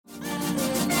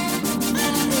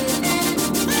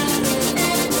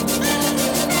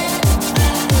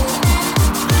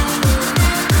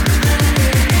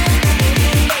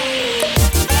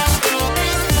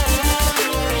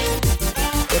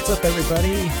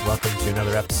Welcome to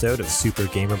another episode of Super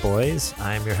Gamer Boys.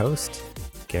 I'm your host,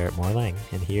 Garrett Morlang,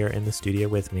 and here in the studio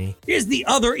with me is the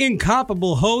other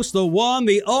incomparable host, the one,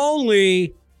 the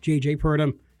only, JJ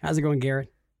Purdom. How's it going,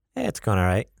 Garrett? Hey, it's going all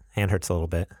right. Hand hurts a little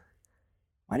bit.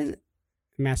 Why does it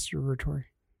masturbatory?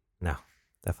 No,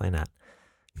 definitely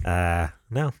not.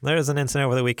 No, there was an incident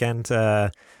over the weekend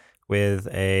with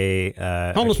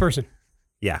a... Homeless person.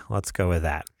 Yeah, let's go with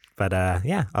that. But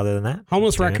yeah, other than that...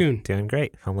 Homeless raccoon. Doing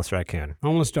great. Homeless raccoon.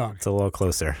 Homeless dog. It's a little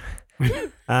closer.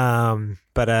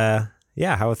 But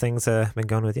yeah, how have things been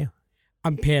going with you?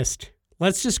 I'm pissed.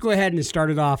 Let's just go ahead and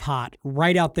start it off hot.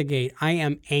 Right out the gate, I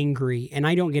am angry, and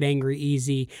I don't get angry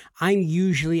easy. I'm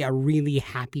usually a really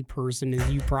happy person,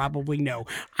 as you probably know.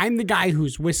 I'm the guy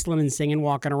who's whistling and singing,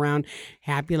 walking around,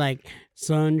 happy like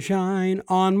sunshine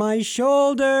on my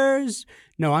shoulders.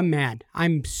 No, I'm mad.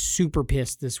 I'm super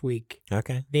pissed this week.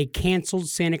 Okay. They canceled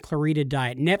Santa Clarita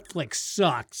Diet. Netflix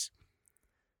sucks.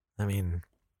 I mean...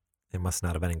 It must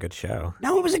not have been a good show.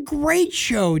 No, it was a great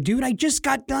show, dude. I just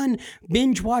got done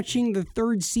binge watching the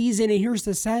third season, and here's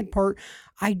the sad part.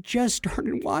 I just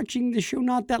started watching the show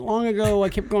not that long ago. I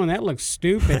kept going, that looks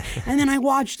stupid. And then I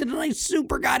watched it, and I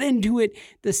super got into it.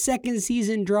 The second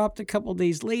season dropped a couple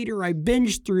days later. I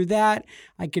binged through that.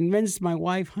 I convinced my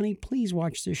wife, honey, please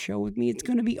watch this show with me. It's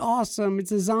going to be awesome.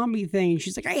 It's a zombie thing.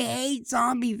 She's like, I hate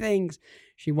zombie things.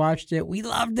 She watched it. We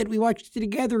loved it. We watched it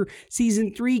together.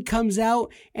 Season 3 comes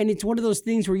out, and it's one of those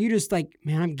things where you're just like,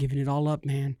 man, I'm giving it all up,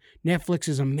 man. Netflix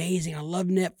is amazing. I love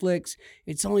Netflix.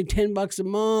 It's only $10 a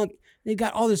month. They've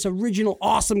got all this original,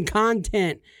 awesome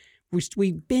content.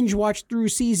 We binge watched through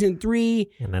season 3.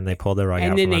 And then they pulled the rug out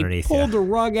from underneath you. And then they pulled the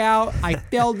rug out. I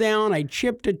fell down. I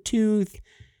chipped a tooth.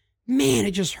 Man,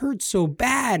 it just hurts so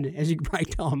bad, as you can probably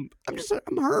tell.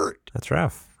 I'm hurt. That's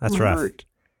rough. That's I'm rough. Hurt.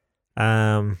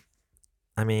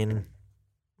 I mean,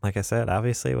 like I said,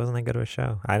 obviously it wasn't that good of a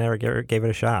show. I never gave it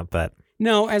a shot, but...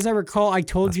 No, as I recall, I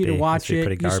told you to watch it.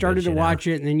 Garbage, you started to watch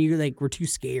it, and then you were too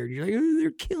scared. You're like, oh,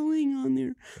 they're killing on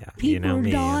there. Yeah, people you know are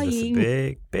me, dying. I'm just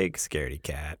a big scaredy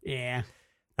cat. Yeah.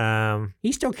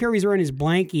 He still carries around his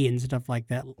blankie and stuff like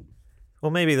that.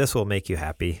 Well, maybe this will make you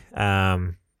happy.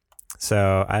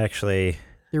 So I actually...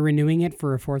 They're renewing it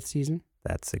for a 4th season?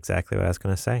 That's exactly what I was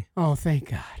going to say. Oh, thank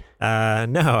God.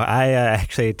 No, I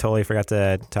actually totally forgot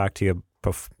to talk to you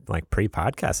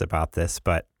pre-podcast about this,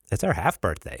 but it's our half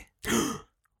birthday.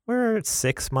 We're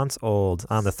 6 months old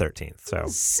on the 13th. So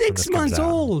 6 months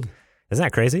old. Isn't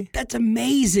that crazy? That's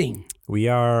amazing.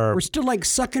 We're still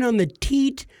sucking on the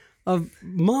teat of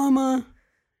Mama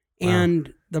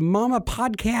and the Mama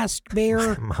Podcast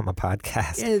Bear. Mama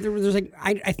Podcast. Yeah, there's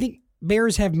I think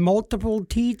bears have multiple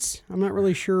teats. I'm not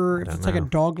really sure if it's like a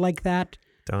dog like that.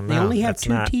 Don't know. They only have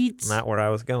two teats. Not where I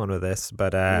was going with this, but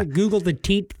Google the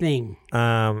teat thing.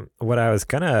 What I was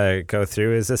gonna go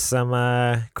through is this some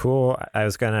cool.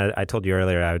 I told you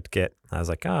earlier I was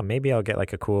like, oh, maybe I'll get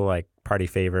a cool party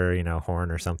favor,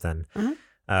 horn or something.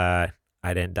 Uh-huh.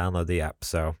 I didn't download the app,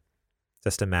 so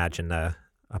just imagine a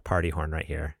party horn right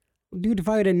here. Dude, if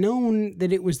I would have known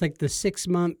that it was the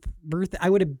 6-month birthday,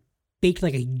 I would have baked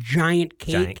a giant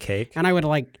cake. And I would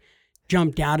have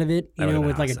jumped out of it,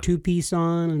 with awesome. a 2-piece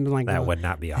on, and been that would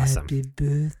not be awesome. Happy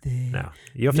birthday, no,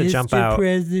 you have to Mr. jump out.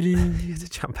 President. You have to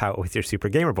jump out with your Super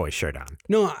Gamer Boy shirt on.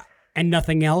 No, and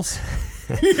nothing else.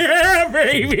 Yeah,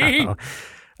 baby. No.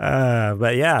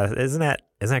 But yeah, isn't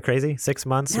that crazy? 6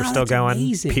 months, we're still going.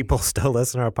 Amazing. People still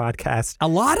listen to our podcast. A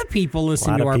lot of people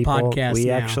listen to our podcast. We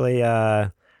now.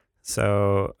 actually.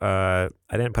 So I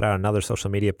didn't put out another social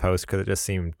media post because it just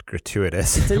seemed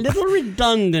gratuitous. It's a little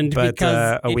redundant but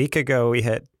because a week ago we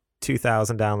hit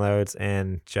 2,000 downloads,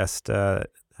 and just a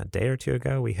day or two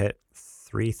ago we hit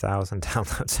 3,000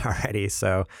 downloads already.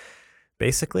 So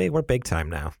basically we're big time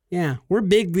now. Yeah, we're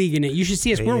big league in it. You should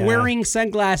see us. We're wearing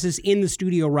sunglasses in the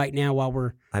studio right now while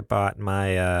we're... I bought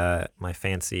my my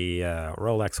fancy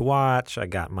Rolex watch. I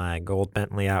got my gold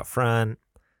Bentley out front.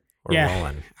 We're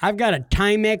rolling. I've got a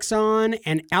Timex on,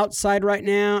 and outside right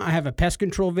now, I have a pest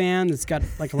control van that's got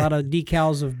a lot of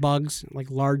decals of bugs,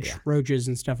 large roaches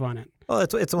and stuff on it. Well,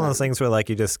 it's one of those things where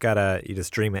you just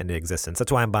dream it into existence.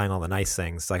 That's why I'm buying all the nice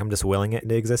things. I'm just willing it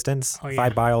into existence. Oh, yeah. If I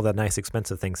buy all the nice,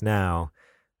 expensive things now,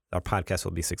 our podcast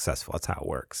will be successful. That's how it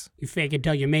works. You fake it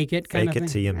till you make it, kind of thing. Fake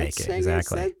it till you make it,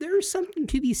 exactly. There's something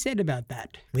to be said about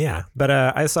that. Yeah, but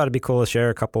I just thought it'd be cool to share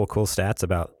a couple of cool stats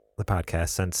about the podcast,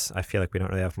 since I feel like we don't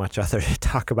really have much other to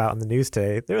talk about in the news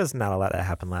today. There was not a lot that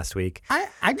happened last week.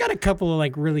 I've got a couple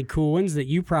of really cool ones that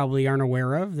you probably aren't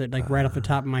aware of that right off the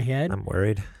top of my head. I'm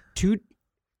worried.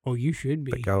 Oh, you should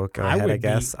be. But go ahead, I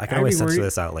guess. I can always censor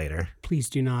this out later. Please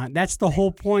do not. That's the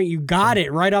whole point. You got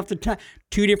it right off the top.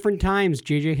 2 different times,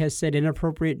 JJ has said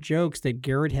inappropriate jokes that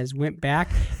Garrett has went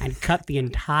back and cut the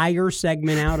entire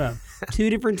segment out of. 2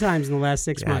 different times in the last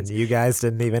 6 months. And you guys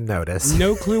didn't even notice.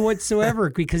 No clue whatsoever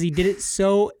because he did it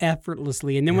so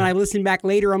effortlessly. And then when I listened back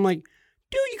later, I'm like,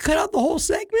 dude, you cut out the whole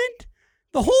segment?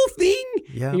 The whole thing?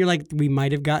 Yeah. And you're like, we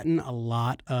might have gotten a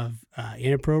lot of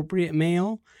inappropriate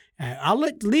mail. I'll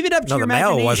leave it up to your imagination. No,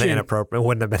 the mail wasn't inappropriate. It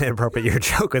wouldn't have been inappropriate. Your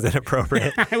joke was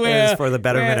inappropriate. It was for the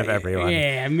betterment of everyone.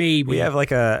 Yeah, maybe. We have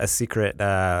like a secret,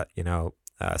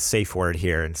 safe word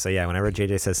here. And so, yeah, whenever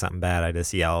JJ says something bad, I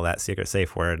just yell that secret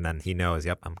safe word. And then he knows,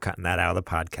 yep, I'm cutting that out of the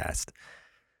podcast.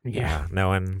 Yeah. No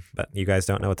one, but you guys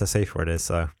don't know what the safe word is.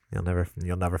 So you'll never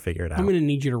figure it out. I'm going to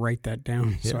need you to write that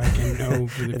down so I can know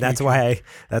for the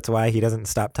That's why he doesn't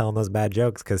stop telling those bad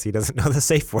jokes because he doesn't know the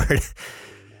safe word.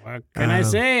 What can I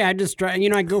say? I just try.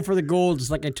 I go for the gold.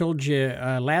 Just like I told you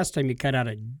last time. I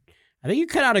think you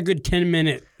cut out a good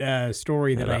 10-minute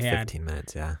story that I had. 15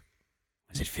 minutes, yeah.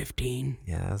 Was it 15?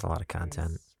 Yeah, that's a lot of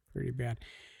content. That's pretty bad.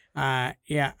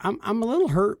 Yeah, I'm a little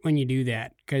hurt when you do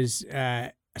that because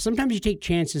sometimes you take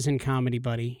chances in comedy,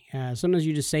 buddy. Sometimes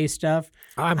you just say stuff.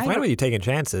 Oh, I'm fine with you taking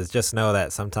chances. Just know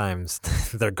that sometimes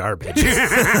they're garbage.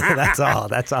 That's all.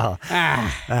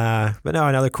 But no,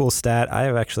 another cool stat. I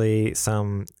have actually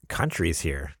some countries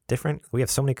here. We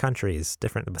have so many countries,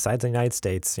 different besides the United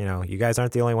States. You guys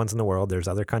aren't the only ones in the world. There's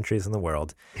other countries in the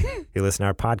world who listen to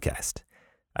our podcast.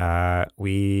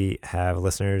 We have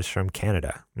listeners from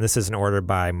Canada. And this is in order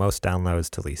by most downloads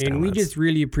to least downloads. And we just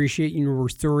really appreciate you. We're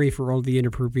sorry for all the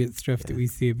inappropriate stuff that we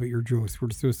say about your jokes. We're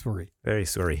so sorry. Very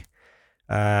sorry.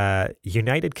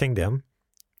 United Kingdom.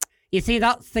 You see,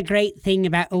 that's the great thing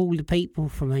about all the people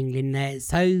from England. They're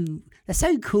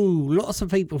so cool. Lots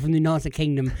of people from the United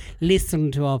Kingdom listen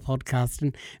to our podcast,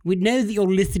 and we know that you're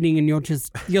listening, and you're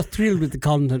thrilled with the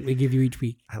content we give you each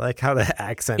week. I like how the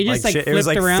accent. It just it was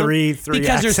like around three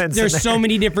because accents. There's so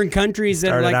many different countries that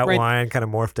started like out one, kind of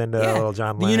morphed into Little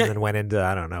John Lennon, and went into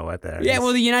I don't know what that. Yeah,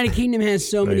 well, the United Kingdom has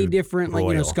so many different,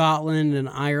 like Scotland and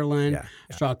Ireland. Yeah.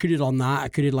 So I could have done that. I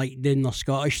could have done the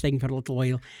Scottish thing for a little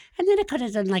while, and then I could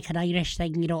have done like an Irish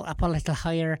thing, up a little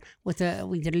higher with a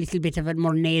little bit of a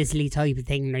more nasally type of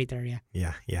thing right there.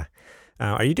 Yeah.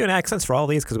 Are you doing accents for all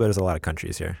these? Because there's a lot of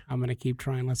countries here. I'm gonna keep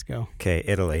trying. Let's go. Okay,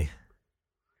 Italy.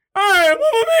 Hey,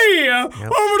 Mamma Mia!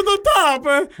 Yep. Over the top.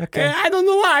 Okay. I don't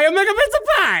know why. I'm like a pizza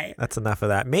pie. That's enough of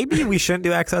that. Maybe we shouldn't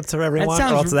do accents for everyone, or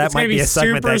else that might be a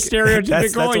segment super stereotypical.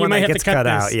 That's you one might that have gets to cut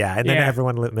out. Yeah, and then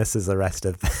everyone misses the rest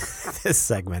of this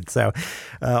segment. So,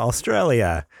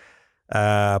 Australia,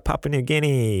 Papua New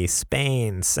Guinea,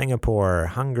 Spain, Singapore,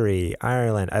 Hungary,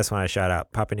 Ireland. I just want to shout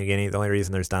out Papua New Guinea. The only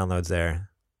reason there's downloads there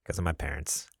because of my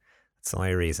parents. That's the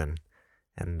only reason.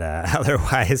 And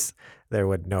otherwise, there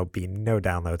would be no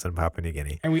downloads on Papua New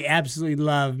Guinea. And we absolutely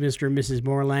love Mr. and Mrs.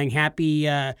 Morlang. Happy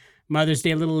Mother's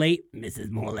Day, a little late, Mrs.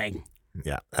 Morlang.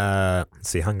 Yeah. Let's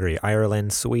see, Hungary,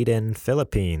 Ireland, Sweden,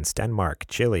 Philippines, Denmark,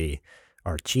 Chile,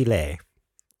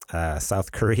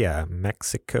 South Korea,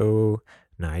 Mexico,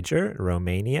 Niger,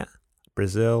 Romania,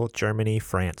 Brazil, Germany,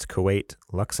 France, Kuwait,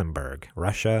 Luxembourg,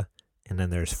 Russia, and then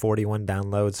there's 41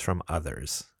 downloads from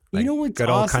others. You know what's good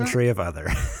awesome? Old country of other.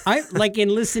 I like in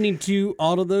listening to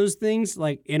all of those things,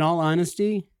 like in all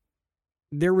honesty,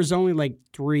 there was only like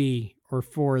 3 or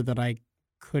 4 that I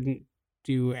couldn't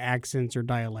do accents or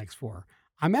dialects for.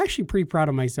 I'm actually pretty proud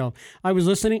of myself. I was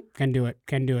listening, can do it.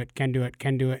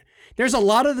 There's a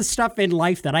lot of the stuff in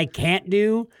life that I can't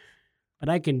do, but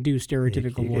I can do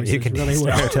stereotypical voices. You can really do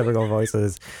well. stereotypical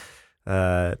voices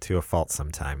to a fault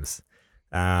sometimes.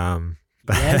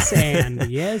 Yes,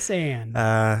 and.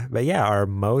 But yeah, our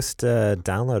most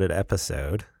downloaded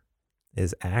episode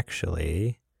is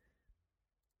actually,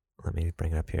 let me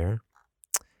bring it up here.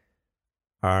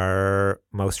 Our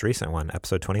most recent one,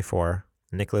 episode 24,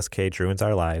 Nicolas Cage Ruins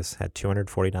Our Lives, had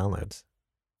 240 downloads.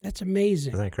 That's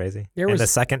amazing. Isn't that crazy? And the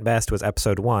second best was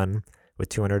episode 1 with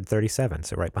 237,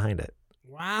 so right behind it.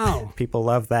 Wow. People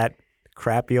love that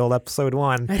crappy old episode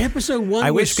 1. That episode 1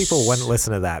 I wish people wouldn't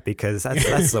listen to that because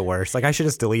that's the worst. Like I should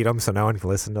just delete them so no one can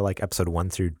listen to like episode 1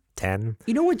 through 10.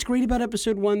 You know what's great about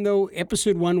episode 1 though?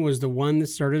 Episode 1 was the one that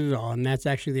started it all, and that's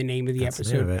actually the name of the episode.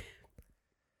 The name of it.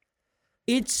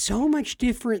 It's so much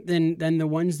different than the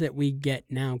ones that we get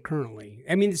now currently.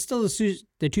 I mean, it's still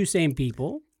the two same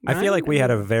people. I feel like we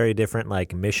had a very different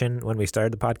like mission when we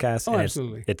started the podcast. Oh, and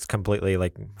absolutely. It's completely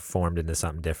like formed into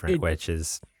something different, which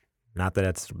is not that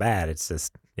it's bad. It's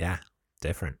just,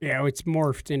 different. Yeah, it's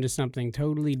morphed into something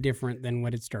totally different than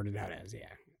what it started out as, yeah.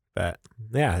 But,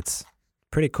 yeah, it's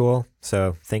pretty cool.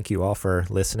 So thank you all for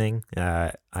listening.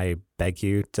 I beg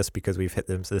you, just because we've hit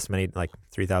this many, like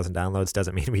 3,000 downloads,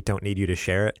 doesn't mean we don't need you to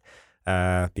share it.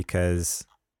 Because,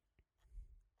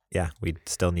 yeah, we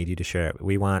still need you to share it.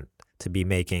 We want to be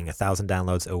making 1,000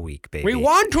 downloads a week, baby. We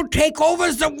want to take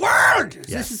over the world. Yes.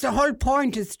 This is the whole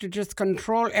point, is to just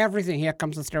control everything. Here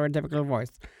comes the stereotypical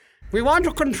voice. We want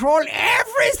to control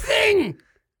everything.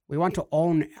 We want to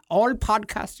own all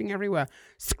podcasting everywhere.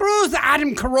 Screw the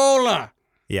Adam Carolla.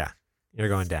 Yeah, you're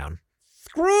going down.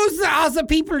 Screw the other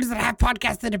people that have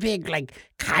podcasts that are big, like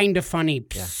kind of funny.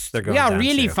 Yeah, they're going we are down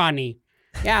really too. funny.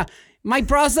 Yeah, my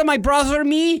brother,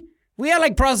 me, we are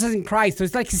like brothers in Christ, so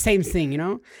it's like the same thing, you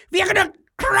know? We are gonna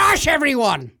crush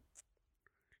everyone.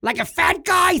 Like a fat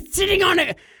guy sitting on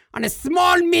a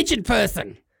small midget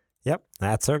person. Yep,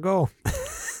 that's our goal.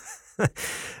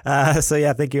 So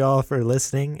yeah, thank you all for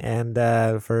listening and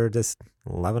for just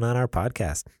loving on our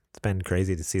podcast. It's been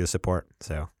crazy to see the support.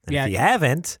 So if you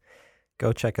haven't,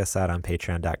 go check us out on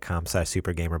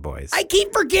patreon.com/supergamerboys. I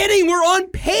keep forgetting we're on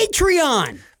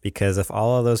Patreon. Because if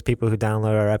all of those people who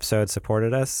download our episodes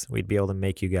supported us, we'd be able to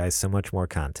make you guys so much more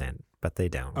content. But they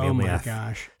don't. We Oh only my have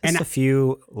gosh. Just a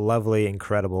few lovely,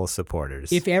 incredible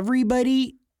supporters. If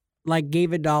everybody like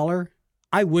gave $1,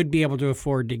 I would be able to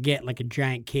afford to get like a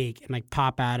giant cake and like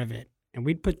pop out of it. And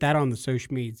we'd put that on the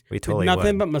social medias. We totally with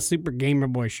nothing would. but my Super Gamer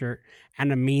Boy shirt.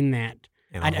 And I mean that.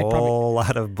 And I'd a whole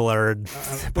lot of blurred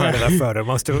part of the photo.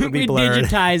 Most of it would be we blurred.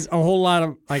 digitize a whole lot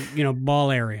of like,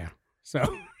 ball area. So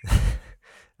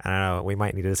I don't know. We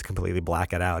might need to just completely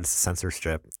black it out. It's a censor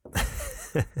strip.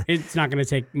 it's not going to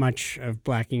take much of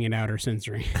blacking it out or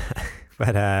censoring.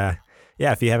 But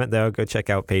yeah, if you haven't, though, go check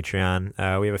out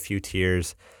Patreon. We have a few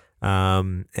tiers.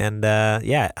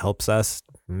 It helps us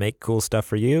make cool stuff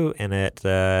for you. And it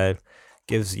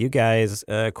gives you guys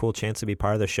a cool chance to be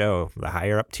part of the show. The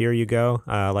higher up tier you go,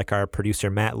 like our producer,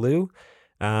 Matt Liu,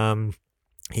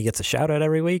 he gets a shout out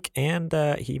every week, and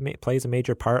he plays a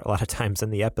major part a lot of times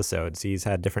in the episodes. He's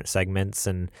had different segments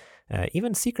and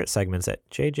even secret segments that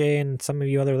JJ and some of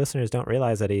you other listeners don't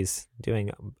realize that he's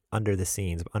doing under the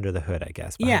scenes, under the hood, I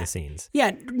guess, behind the scenes.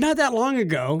 Yeah, not that long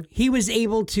ago, he was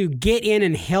able to get in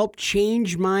and help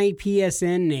change my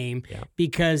PSN name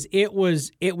because it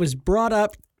was brought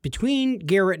up between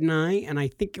Garrett and I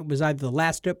think it was either the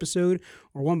last episode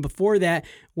or one before that,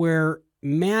 where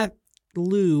Matt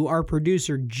Lou, our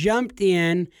producer, jumped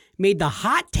in, made the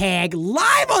hot tag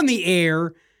live on the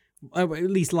air, at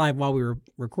least live while we were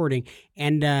recording,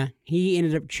 and he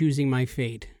ended up choosing my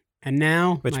fate. And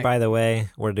now... Which, by the way,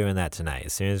 we're doing that tonight.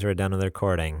 As soon as we're done with the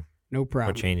recording, no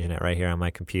problem. We're changing it right here on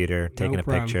my computer, taking a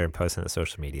picture and posting it to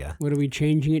social media. What are we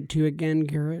changing it to again,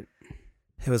 Garrett?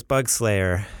 It was Bug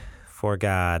Slayer for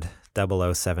God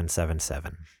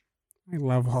 00777. I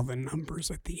love all the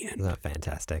numbers at the end. Isn't that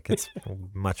fantastic? It's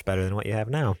much better than what you have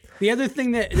now. The other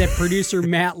thing that producer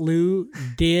Matt Liu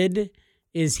did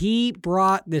is he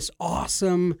brought this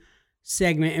awesome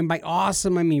segment, and by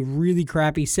awesome, I mean really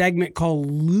crappy segment called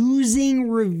Losing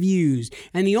Reviews.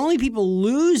 And the only people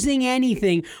losing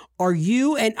anything are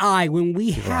you and I when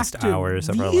we have to hours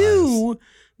of our view lives.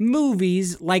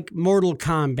 Movies like Mortal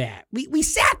Kombat. We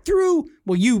sat through,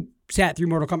 well, you sat through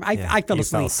Mortal Kombat. I fell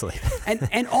asleep.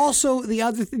 and also the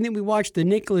other thing that we watched, the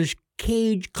Nicolas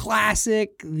Cage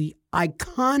classic, the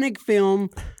iconic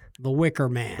film, The Wicker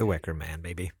Man. The Wicker Man,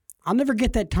 baby. I'll never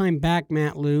get that time back,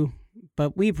 Matt Lou,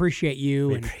 but we appreciate you.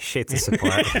 We appreciate the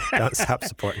support. Don't stop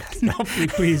supporting us. No,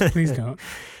 please don't.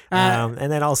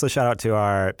 And then also shout out to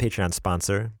our Patreon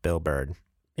sponsor, Bill Bird.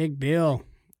 Big Bill,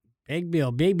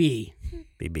 baby.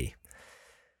 BB.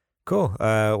 Cool.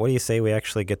 What do you say we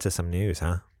actually get to some news,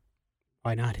 huh?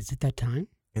 Why not? Is it that time?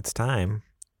 It's time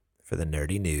for the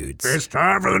nerdy nudes. It's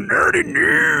time for the nerdy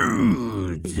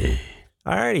nudes.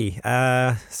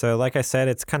 Alrighty. So like I said,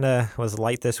 it's kind of was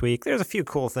light this week. There's a few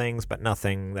cool things, but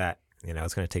nothing that,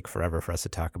 it's going to take forever for us to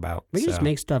talk about. We just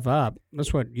make stuff up.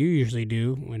 That's what you usually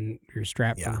do when you're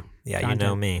strapped for Yeah, content. you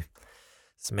know me.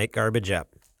 Let's make garbage up.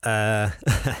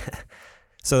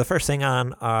 So the first thing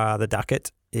on the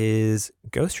docket is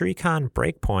Ghost Recon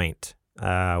Breakpoint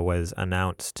was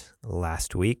announced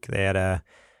last week. They had a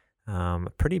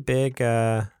pretty big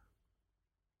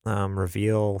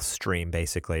reveal stream,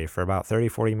 basically. For about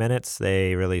 30-40 minutes,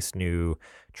 they released new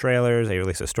trailers. They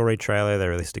released a story trailer. They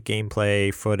released a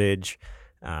gameplay footage,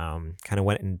 kind of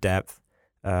went in depth.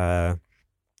 It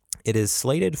is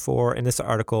slated for, and this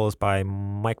article is by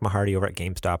Mike Mahardy over at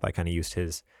GameStop. I kind of used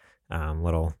his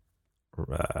little,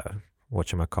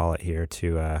 whatchamacallit here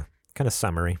to kind of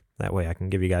summary. That way I can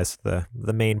give you guys the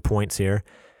main points here.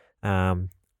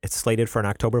 It's slated for an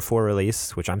October 4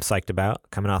 release, which I'm psyched about,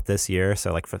 coming out this year.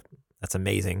 So like for That's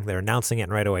amazing. They're announcing it,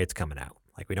 and right away it's coming out.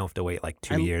 Like, we don't have to wait like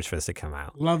 2 years for this to come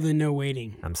out. Love the no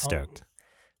waiting. I'm stoked.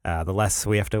 The less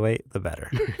we have to wait, the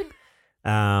better.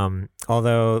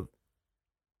 Although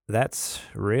that's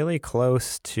really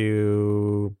close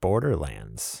to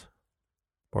Borderlands.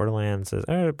 Borderlands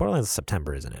is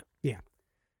September, isn't it? Yeah.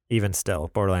 Even still,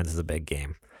 Borderlands is a big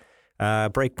game.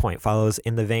 Breakpoint follows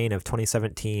in the vein of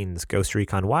 2017's Ghost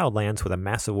Recon Wildlands with a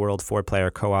massive world 4-player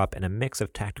co-op and a mix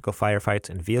of tactical firefights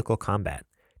and vehicle combat.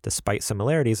 Despite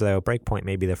similarities, though, Breakpoint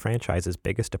may be the franchise's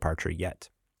biggest departure yet.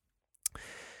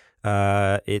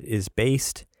 It is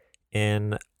based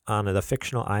on the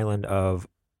fictional island of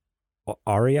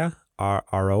Aroa.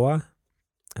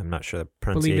 I'm not sure the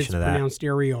pronunciation of that. I believe it's pronounced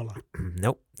Areola.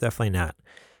 Nope, definitely not.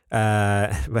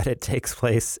 But it takes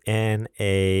place in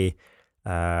the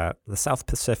South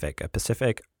Pacific,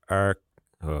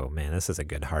 oh man, this is a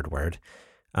good hard word.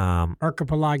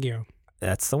 Archipelago.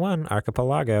 That's the one,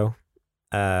 archipelago,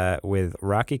 with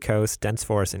rocky coast, dense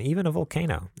forest, and even a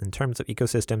volcano. In terms of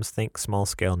ecosystems, think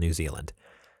small-scale New Zealand.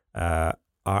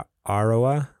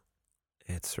 Aroa,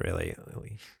 it's really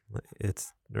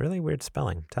weird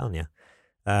spelling, I'm telling you.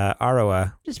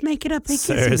 Aroa Just make it up.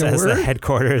 serves as the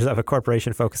headquarters of a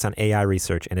corporation focused on AI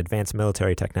research and advanced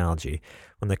military technology.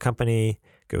 When the company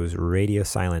goes radio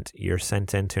silent, you're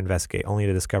sent in to investigate, only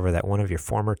to discover that one of your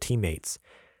former teammates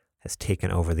has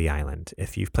taken over the island.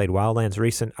 If you've played Wildlands'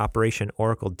 recent Operation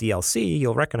Oracle DLC,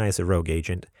 you'll recognize the rogue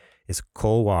agent is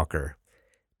Cole Walker,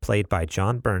 played by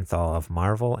Jon Bernthal of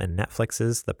Marvel and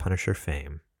Netflix's The Punisher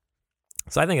fame.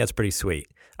 So I think that's pretty sweet.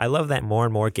 I love that more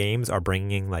and more games are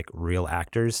bringing like real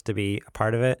actors to be a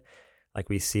part of it. Like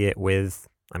we see it with,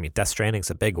 Death Stranding's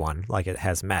a big one. Like it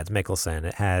has Mads Mikkelsen,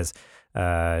 it has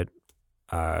Norman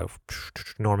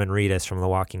Reedus from The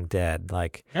Walking Dead.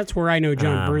 Like that's where I know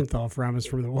Jon Bernthal from, is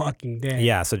from The Walking Dead.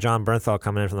 Yeah, so Jon Bernthal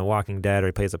coming in from The Walking Dead, or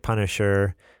he plays a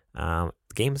Punisher.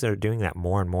 Games are doing that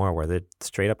more and more, where they're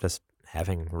straight up just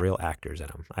having real actors in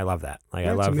them. I love that. Like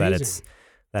That's I love amazing.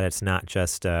 that it's not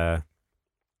just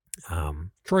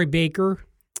Troy Baker.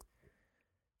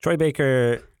 Troy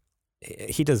Baker.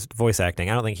 He does voice acting.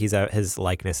 I don't think his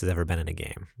likeness has ever been in a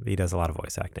game. He does a lot of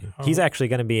voice acting. Oh. He's actually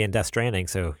going to be in Death Stranding,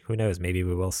 so who knows? Maybe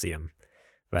we will see him.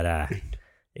 But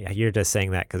yeah, you're just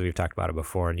saying that because we've talked about it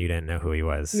before, and you didn't know who he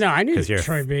was. No, I knew who you're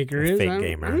Troy Baker is. fake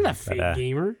gamer. I'm not a fake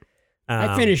gamer. I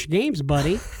Um, finish games,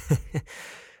 buddy.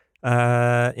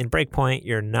 In Breakpoint,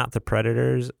 you're not the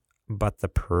predators, but the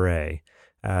prey.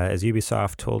 As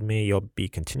Ubisoft told me, you'll be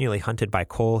continually hunted by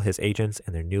Cole, his agents,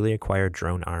 and their newly acquired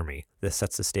drone army. This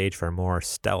sets the stage for a more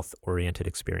stealth-oriented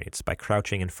experience. By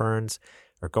crouching in ferns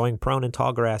or going prone in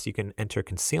tall grass, you can enter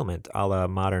concealment a la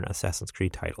modern Assassin's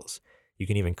Creed titles. You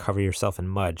can even cover yourself in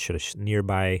mud should a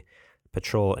nearby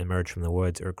patrol emerge from the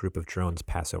woods or a group of drones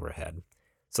pass overhead.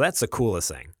 So that's the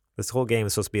coolest thing. This whole game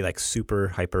is supposed to be like super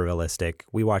hyper-realistic.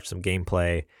 We watched some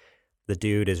gameplay. The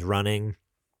dude is running.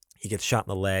 He gets shot in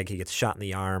the leg, he gets shot in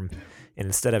the arm, and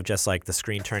instead of just like the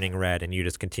screen turning red and you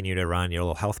just continue to run, your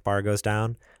little health bar goes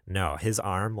down. No, his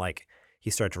arm, like he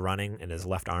starts running and his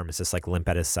left arm is just like limp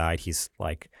at his side. He's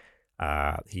like,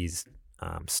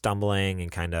 stumbling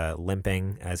and kind of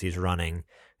limping as he's running.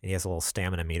 And he has a little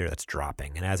stamina meter that's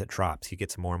dropping. And as it drops, he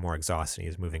gets more and more exhausted.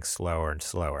 He's moving slower and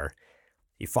slower.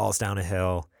 He falls down a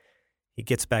hill. He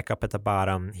gets back up at the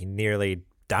bottom. He nearly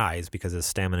dies because his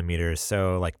stamina meter is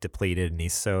so like depleted, and he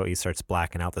starts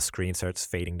blacking out. The screen starts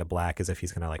fading to black as if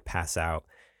he's gonna like pass out.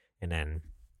 And then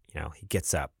he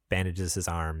gets up, bandages his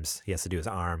arms. He has to do his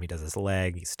arm. He does his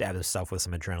leg. He stabs himself with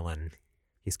some adrenaline.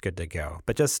 He's good to go.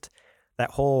 But just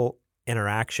that whole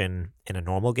interaction in a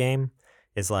normal game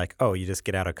is like, oh, you just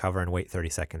get out of cover and wait 30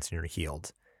 seconds and you're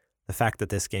healed. The fact that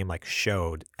this game like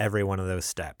showed every one of those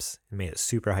steps and made it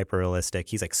super hyper realistic.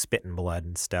 He's like spitting blood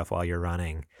and stuff while you're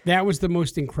running. That was the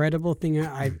most incredible thing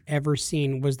I've ever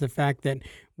seen, was the fact that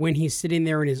when he's sitting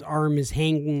there and his arm is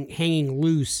hanging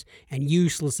loose and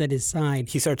useless at his side,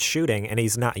 he starts shooting and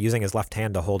he's not using his left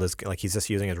hand to hold his, like he's just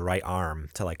using his right arm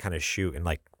to like kind of shoot and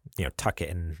like, tuck it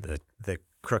in the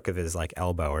crook of his like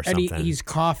elbow or something. And he's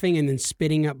coughing and then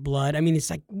spitting up blood. I mean,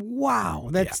 it's like, wow,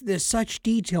 there's such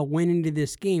detail went into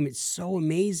this game. It's so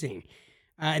amazing.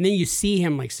 And then you see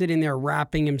him like sitting there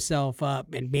wrapping himself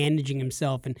up and bandaging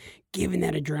himself and giving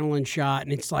that adrenaline shot.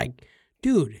 And it's like,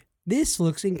 dude, this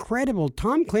looks incredible.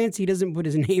 Tom Clancy doesn't put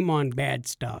his name on bad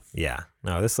stuff. Yeah,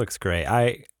 no, this looks great.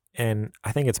 I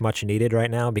think it's much needed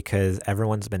right now because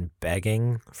everyone's been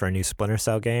begging for a new Splinter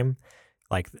Cell game.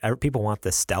 Like people want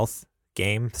this stealth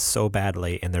game so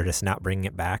badly and they're just not bringing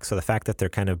it back. So the fact that they're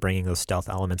kind of bringing those stealth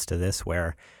elements to this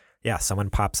where, yeah, someone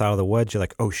pops out of the woods, you're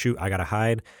like, oh shoot, I gotta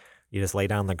hide. You just lay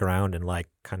down on the ground and like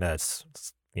kind of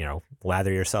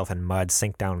lather yourself in mud,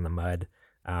 sink down in the mud,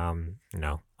 a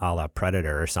la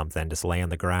Predator or something, just lay on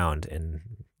the ground and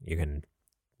you can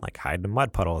like hide in a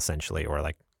mud puddle essentially, or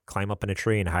like climb up in a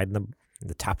tree and hide in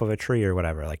the top of a tree or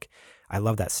whatever. Like, I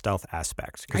love that stealth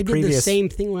aspect. I did the same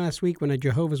thing last week when a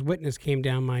Jehovah's Witness came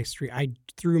down my street. I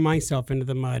threw myself into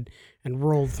the mud and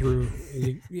rolled through.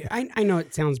 I know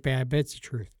it sounds bad, but it's the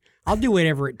truth. I'll do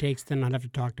whatever it takes to not have to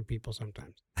talk to people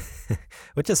sometimes.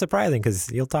 Which is surprising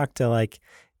because you'll talk to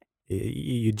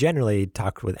you generally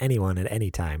talk with anyone at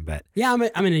any time, but... Yeah, I'm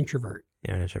an introvert.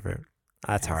 You're an introvert.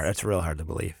 That's hard. That's real hard to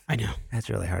believe. I know. That's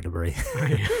really hard to believe.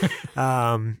 I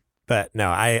know. But no,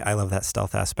 I love that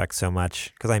stealth aspect so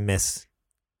much because I miss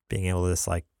being able to just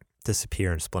like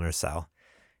disappear in Splinter Cell.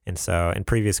 And so in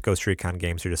previous Ghost Recon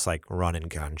games, you're just like run and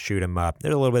gun, shoot them up.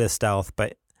 There's a little bit of stealth,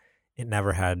 but it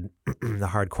never had the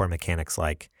hardcore mechanics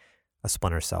like a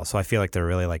Splinter Cell. So I feel like they're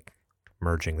really like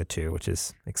merging the two, which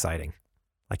is exciting.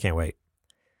 I can't wait.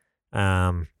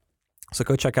 So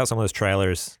go check out some of those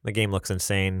trailers. The game looks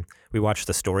insane. We watched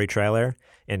the story trailer,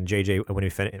 and JJ, when we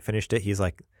finished it, he's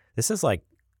like, this is like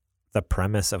the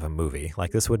premise of a movie.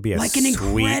 Like, this would be a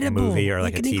sweet movie or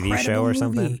like a TV show or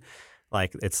something.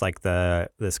 Like, it's like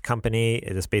this company,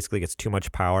 it just basically gets too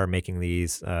much power making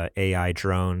these AI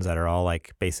drones that are all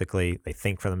like, basically, they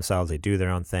think for themselves, they do their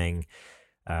own thing.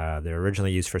 They're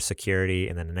originally used for security,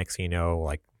 and then the next thing you know,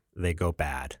 like, they go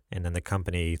bad. And then the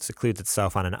company secludes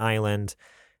itself on an island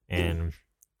and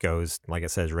goes, like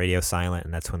it says, radio silent,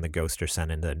 and that's when the ghosts are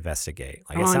sent in to investigate.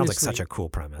 Like, it sounds like such a cool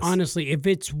premise. Honestly, if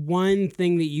it's one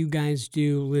thing that you guys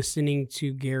do listening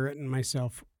to Garrett and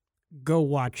myself, go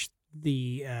watch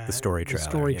the story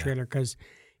trailer, because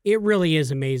it really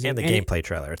is amazing. And the gameplay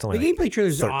trailer. It's only the gameplay trailer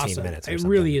is 13 awesome. minutes or it something.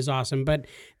 really is awesome. But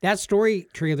that story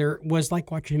trailer was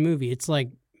like watching a movie. It's like,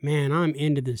 man, I'm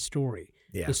into this story.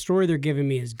 Yeah. The story they're giving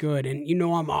me is good. And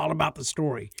I'm all about the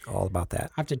story. All about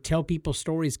that. I have to tell people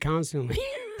stories constantly.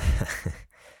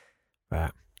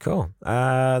 Wow. Cool.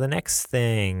 The next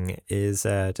thing is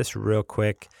just real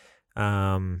quick.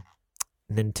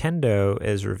 Nintendo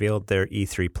has revealed their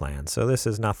E3 plan. So this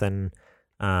is nothing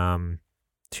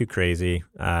too crazy.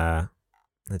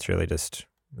 It's really just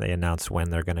they announced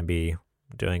when they're going to be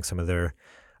doing some of their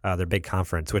big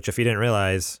conference, which if you didn't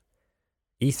realize,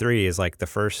 E3 is like the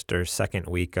first or second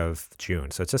week of June.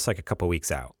 So it's just like a couple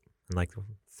weeks out. In like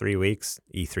 3 weeks,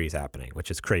 E3 is happening, which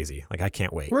is crazy. Like, I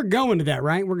can't wait. We're going to that,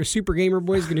 right? We're Super Gamer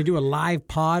Boys going to do a live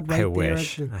pod right I there.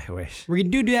 wish. We're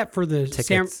going to do that for the...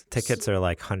 Tickets are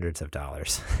like hundreds of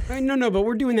dollars. No, but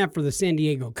we're doing that for the San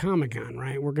Diego Comic-Con,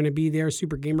 right? We're going to be there,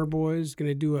 Super Gamer Boys, going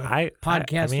to do a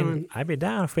podcast on... I'd be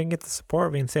down if we can get the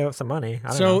support. We can save up some money.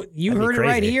 You heard it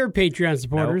right here, Patreon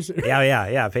supporters. Nope.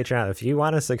 Yeah, Patreon. If you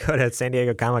want us to go to San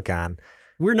Diego Comic-Con...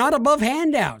 We're not above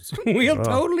handouts. We'll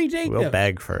totally take We'll those.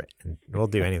 beg for it. We'll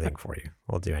do anything for you.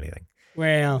 We'll do anything.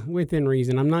 Well, within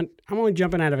reason. I'm only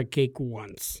jumping out of a cake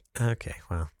once. Okay,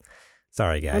 well,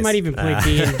 sorry, guys. I might even play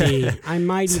D&D. I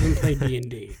might even play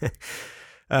D&D.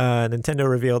 Nintendo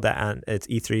revealed that on its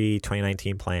E3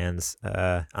 2019 plans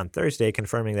on Thursday,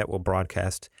 confirming that we'll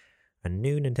broadcast a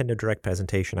new Nintendo Direct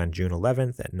presentation on June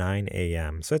 11th at 9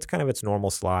 a.m. So it's kind of its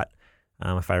normal slot,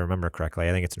 if I remember correctly.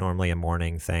 I think it's normally a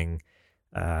morning thing.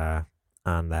 On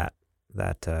that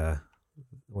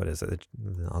what is it?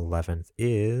 The 11th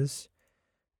is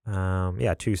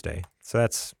Tuesday. So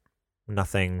that's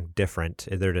nothing different.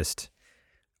 They're just,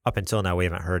 up until now we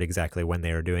haven't heard exactly when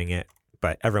they are doing it,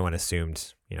 but everyone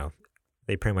assumed,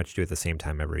 they pretty much do it at the same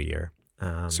time every year.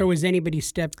 So has anybody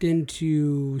stepped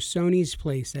into Sony's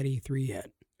place at E3 yet?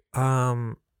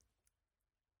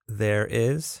 There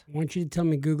is. I want you to tell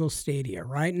me Google Stadia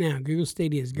right now. Google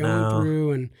Stadia is going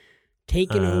through and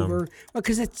taking over. Well,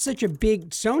 because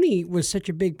Sony was such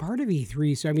a big part of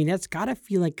E3. So, I mean, that's got to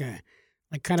feel like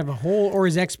kind of a whole, or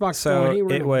is Xbox going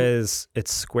anywhere?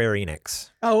 It's Square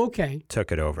Enix. Oh, okay.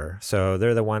 Took it over. So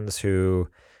they're the ones who,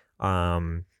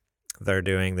 they're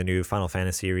doing the new Final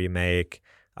Fantasy remake.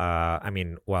 What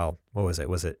was it?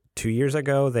 Was it 2 years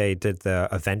ago? They did the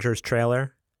Avengers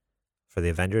trailer for the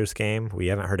Avengers game. We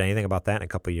haven't heard anything about that in a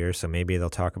couple of years, so maybe they'll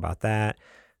talk about that.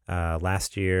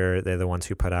 Last year, they're the ones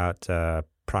who put out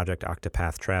Project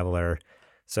Octopath Traveler.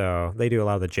 So they do a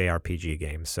lot of the JRPG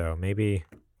games. So maybe,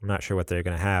 I'm not sure what they're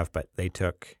going to have, but they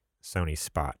took Sony's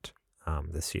spot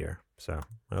this year. So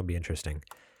that'll be interesting.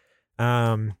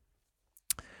 Nintendo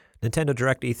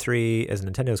Direct E3, as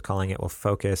Nintendo is calling it, will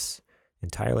focus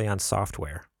entirely on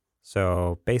software.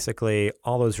 So basically,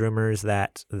 all those rumors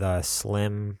that the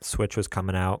Slim Switch was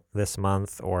coming out this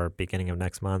month or beginning of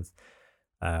next month,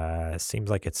 seems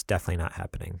like it's definitely not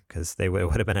happening because it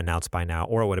would have been announced by now,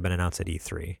 or it would have been announced at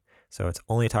E3. So it's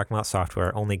only talking about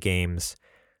software, only games.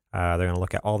 They're going to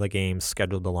look at all the games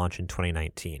scheduled to launch in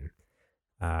 2019.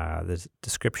 The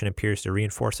description appears to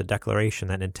reinforce a declaration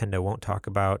that Nintendo won't talk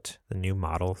about the new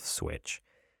model Switch.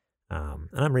 And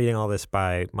I'm reading all this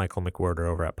by Michael McWhorter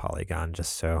over at Polygon,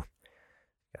 just so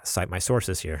I cite my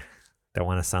sources here. Don't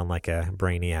want to sound like a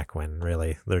brainiac when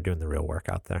really they're doing the real work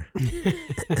out there.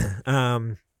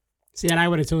 See, and I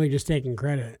would have totally just taken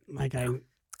credit. I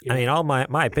mean, all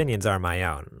my opinions are my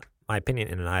own. My opinion,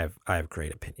 and I have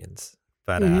great opinions.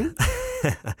 But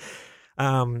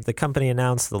the company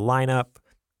announced the lineup,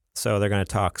 so they're going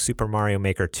to talk Super Mario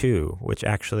Maker 2, which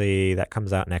actually that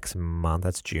comes out next month.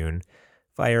 That's June.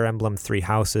 Fire Emblem 3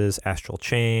 Houses, Astral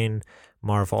Chain,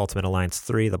 Marvel Ultimate Alliance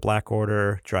 3, The Black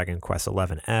Order, Dragon Quest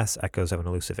 11S, Echoes of an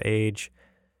Elusive Age,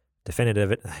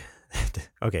 Definitive.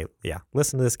 Okay, yeah.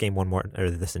 Listen to this name one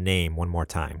more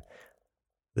time.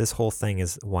 This whole thing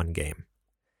is one game.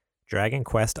 Dragon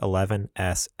Quest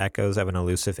 11S, Echoes of an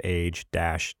Elusive Age -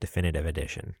 Definitive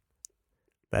Edition.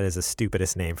 That is the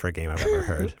stupidest name for a game I've ever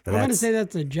heard. But I'm going to say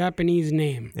that's a Japanese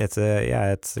name. It's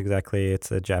a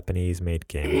Japanese-made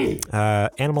game.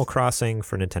 Animal Crossing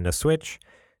for Nintendo Switch,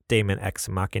 Daemon X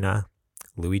Machina,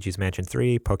 Luigi's Mansion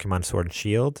 3, Pokemon Sword and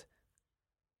Shield,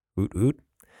 Oot Oot,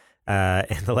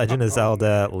 and The Legend of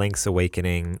Zelda Link's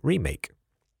Awakening remake.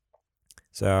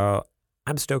 So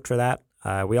I'm stoked for that.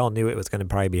 We all knew it was going to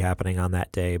probably be happening on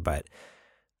that day, but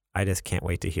I just can't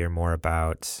wait to hear more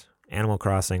about Animal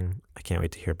Crossing. I can't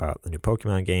wait to hear about the new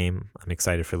Pokemon game. I'm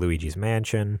excited for Luigi's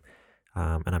Mansion,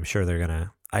 and I'm sure they're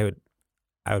gonna. I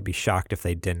would be shocked if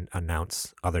they didn't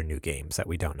announce other new games that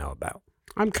we don't know about.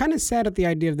 I'm kind of sad at the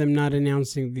idea of them not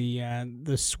announcing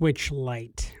the Switch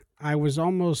Lite. I was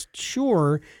almost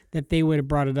sure that they would have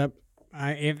brought it up.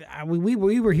 We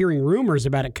were hearing rumors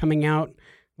about it coming out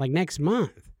like next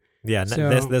month. Yeah,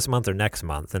 this month or next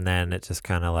month, and then it just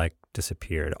kind of like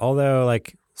disappeared. Although,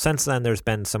 like since then, there's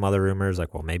been some other rumors,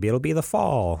 like, well, maybe it'll be the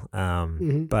fall. But I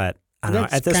don't know.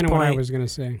 At this point, what I was gonna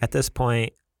say. At this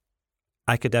point,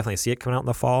 I could definitely see it coming out in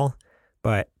the fall,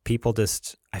 but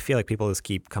I feel like people just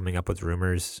keep coming up with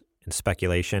rumors and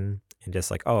speculation, and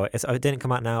just like, it didn't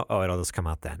come out now. Oh, it'll just come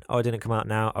out then. Oh, it didn't come out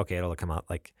now. Okay, it'll come out.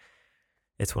 Like,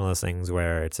 it's one of those things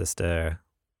where it's just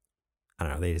I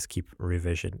don't know, they just keep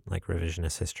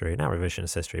revisionist history. Not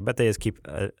revisionist history, but they just keep,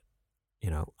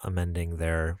 amending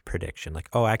their prediction. Like,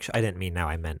 oh, actually, I didn't mean now,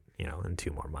 I meant, in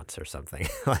 2 more months or something.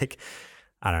 Like,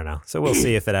 I don't know. So we'll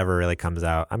see if it ever really comes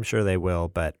out. I'm sure they will,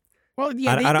 but. Well,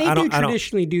 yeah, they do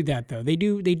traditionally do that, though. They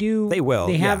do. They will.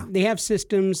 They have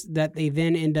systems that they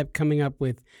then end up coming up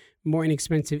with more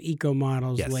inexpensive eco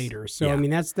models later. So, yeah. I mean,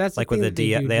 that's like with the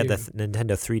they had the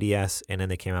Nintendo 3DS, and then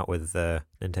they came out with the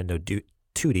Nintendo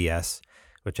 2DS,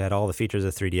 which had all the features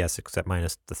of 3DS except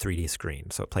minus the 3D screen.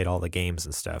 So it played all the games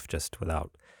and stuff just without,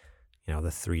 the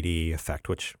 3D effect,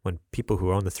 which when people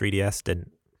who own the 3DS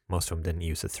most of them didn't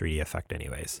use the 3D effect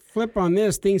anyways. Flip on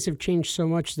this, things have changed so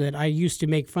much that I used to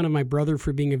make fun of my brother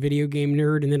for being a video game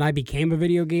nerd, and then I became a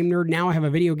video game nerd. Now I have a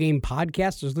video game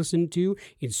podcast to listen to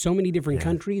in so many different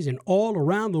countries and all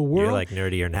around the world. You're like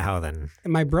nerdier now than...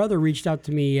 And my brother reached out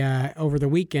to me over the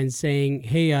weekend saying,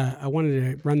 hey, I wanted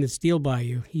to run this deal by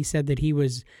you. He said that he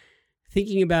was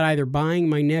thinking about either buying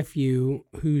my nephew,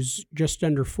 who's just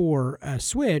under 4, a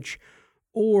Switch,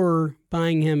 or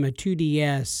buying him a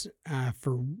 2DS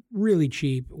for really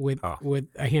cheap with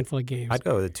a handful of games. I'd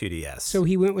go with the 2DS. So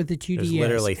he went with the 2DS. There's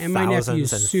literally and my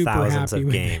nephew's super thousands happy of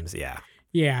with games. it. Yeah.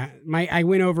 Yeah. I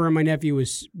went over and my nephew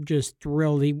was just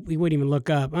thrilled. He wouldn't even look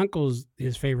up. Uncle's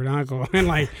his favorite uncle. And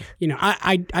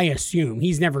I assume.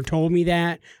 He's never told me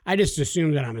that. I just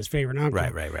assumed that I'm his favorite uncle.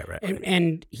 Right.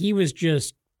 And he was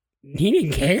just, he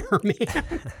didn't care,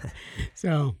 man.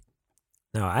 So...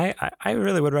 No, I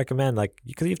really would recommend,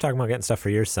 because you've talked about getting stuff for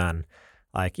your son,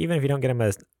 even if you don't get him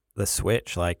the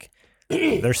Switch,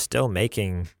 they're still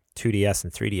making 2DS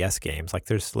and 3DS games.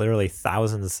 There's literally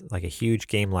thousands, a huge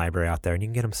game library out there, and you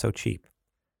can get them so cheap.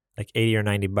 $80 or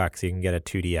 $90, you can get a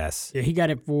 2DS. Yeah, he got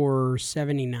it for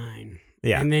 $79.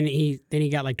 Yeah. And then he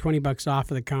got $20 off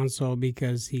of the console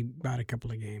because he bought a couple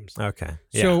of games. Okay.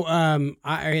 Yeah. So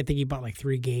I think he bought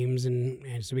 3 games and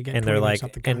so we got $20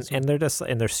 off the console.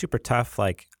 And they're super tough.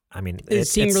 It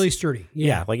seemed really sturdy.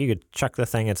 Yeah. You could chuck the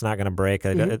thing, it's not going to break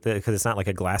because it's not like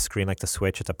a glass screen like the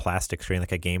Switch. It's a plastic screen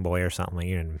like a Game Boy or something.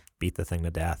 You can beat the thing to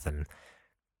death, and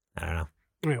I don't know.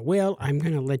 All right, well, I'm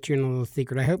going to let you in a little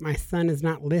secret. I hope my son is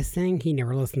not listening. He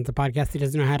never listens to podcasts. He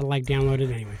doesn't know how to download it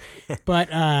anyway.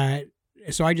 But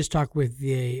so I just talked with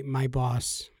my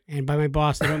boss, and by my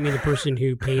boss, I don't mean the person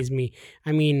who pays me.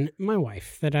 I mean my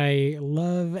wife that I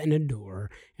love and adore,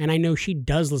 and I know she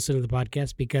does listen to the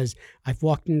podcast because I've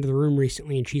walked into the room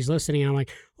recently and she's listening, and I'm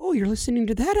like, "Oh, you're listening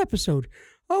to that episode?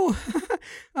 oh,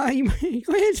 go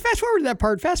ahead, fast forward to that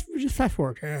part. Just fast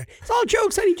forward. It's all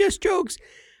jokes, honey, just jokes.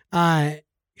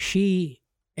 She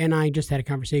and I just had a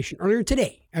conversation earlier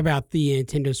today about the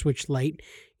Nintendo Switch Lite,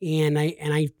 and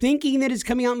I'm thinking that it's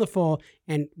coming out in the fall,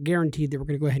 and guaranteed that we're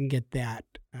going to go ahead and get that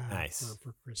nice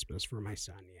for Christmas for my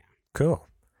son. Yeah, cool.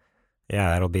 Yeah,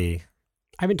 that'll be.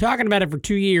 I've been talking about it for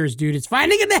 2 years, dude. It's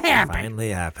finally going to happen. Finally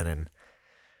happening.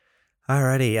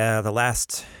 Alrighty,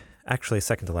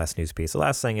 second to last news piece. The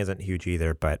last thing isn't huge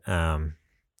either, but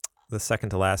the second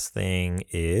to last thing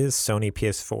is Sony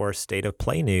PS4 State of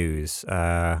Play news.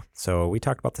 So we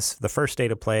talked about the first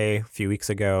State of Play a few weeks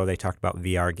ago. They talked about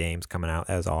VR games coming out.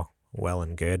 That was all well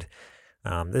and good.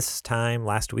 This time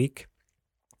last week,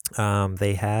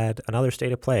 they had another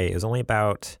State of Play. It was only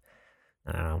about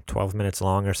 12 minutes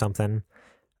long or something.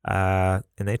 And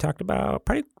they talked about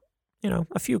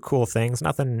a few cool things.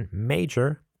 Nothing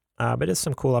major, but just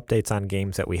some cool updates on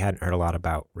games that we hadn't heard a lot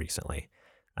about recently.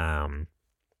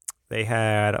 They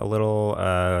had a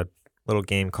little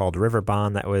game called River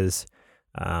Bond that was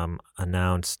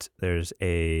announced. There's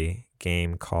a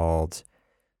game called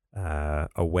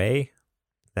Away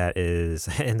that is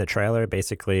in the trailer.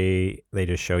 Basically, they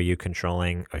just show you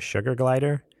controlling a sugar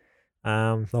glider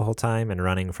the whole time and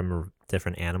running from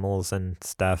different animals and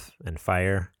stuff and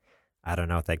fire. I don't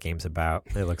know what that game's about.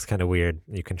 It looks kind of weird.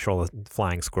 You control a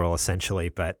flying squirrel essentially,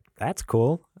 but that's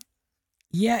cool.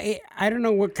 Yeah, I don't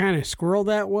know what kind of squirrel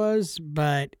that was,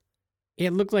 but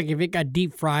it looked like if it got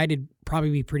deep fried, it'd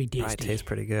probably be pretty tasty. It tastes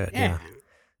pretty good, yeah.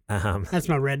 That's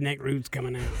my redneck roots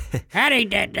coming out. I'd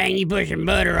eat that thing. You put some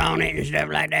butter on it and stuff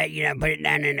like that. Put it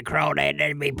down in the crawdad.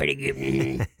 That'd be pretty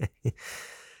good.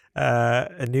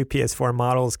 A new PS4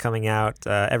 model is coming out.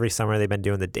 Every summer they've been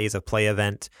doing the Days of Play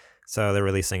event. So they're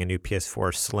releasing a new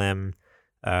PS4 Slim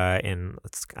I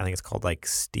think it's called like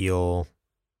Steel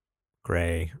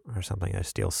Gray or something,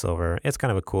 Steel Silver. It's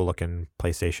kind of a cool looking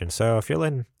PlayStation. So if you're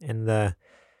in the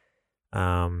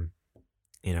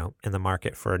in the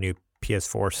market for a new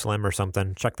PS4 Slim or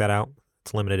something, check that out.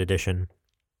 It's limited edition.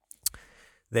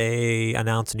 They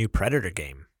announced a new Predator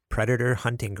game, Predator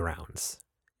Hunting Grounds.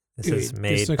 This is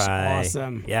made this looks by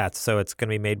awesome. Yeah, so it's going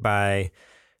to be made by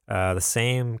the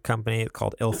same company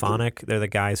called IllFonic. They're the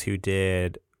guys who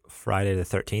did Friday the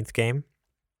 13th game.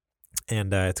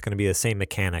 And it's going to be the same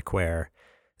mechanic where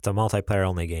it's a multiplayer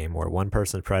only game where one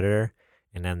person's Predator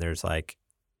and then there's 4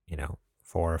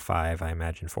 or 5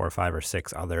 or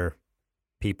 6 other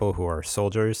people who are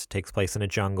soldiers. It takes place in a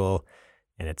jungle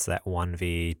and it's that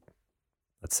 1v,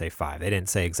 let's say 5. They didn't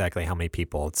say exactly how many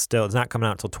people. It's not coming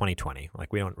out until 2020.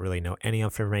 We don't really know any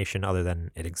information other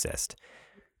than it exists.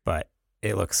 But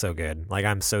it looks so good.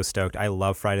 I'm so stoked. I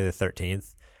love Friday the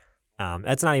 13th.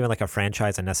 That's not even a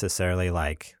franchise I necessarily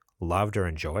loved or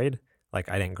enjoyed. I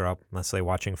didn't grow up necessarily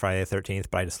watching Friday the 13th,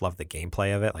 but I just love the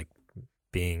gameplay of it,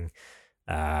 being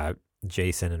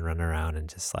Jason and running around and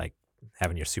just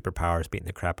having your superpowers, beating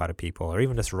the crap out of people, or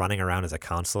even just running around as a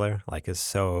counselor, is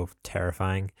so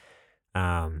terrifying.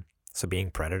 So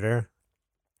being Predator,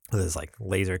 there's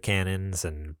laser cannons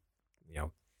and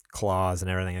claws and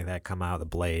everything like that come out, the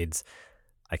blades.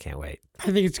 I can't wait.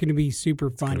 I think it's going to be super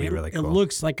fun. It's really cool. It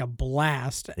looks like a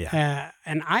blast. Yeah.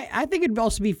 And I think it'd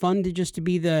also be fun to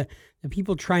be the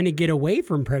people trying to get away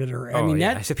from Predator.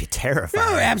 That should be terrifying.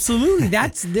 No, absolutely.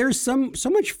 There's so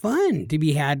much fun to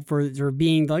be had for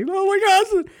being oh my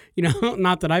gosh.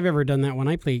 Not that I've ever done that when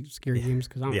I play scary games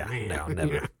because I'm man. No,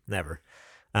 never, never.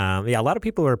 A lot of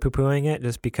people are poo-pooing it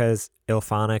just because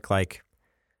IllFonic,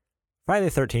 Friday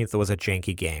the 13th was a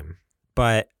janky game,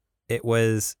 but it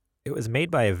was made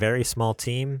by a very small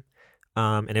team,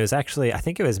 and it was actually, I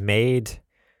think it was made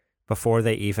before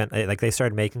they even, they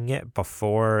started making it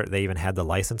before they even had the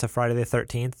license of Friday the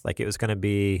 13th. It was going to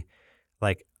be,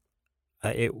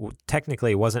 it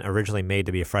technically wasn't originally made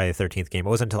to be a Friday the 13th game. It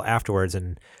wasn't until afterwards,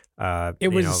 and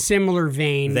it was a similar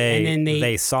vein, and then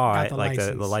they saw it, the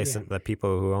license, the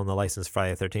people who own the license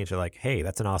Friday the 13th are like, hey,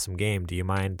 that's an awesome game. Do you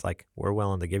mind, we're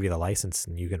willing to give you the license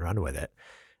and you can run with it.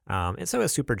 And so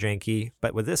it's super janky,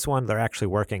 but with this one, they're actually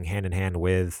working hand in hand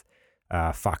with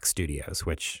Fox Studios,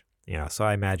 which, so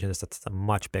I imagine that's a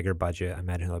much bigger budget. I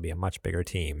imagine it'll be a much bigger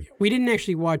team. We didn't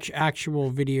actually watch actual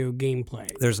video gameplay.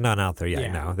 There's none out there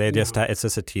yet, no. It's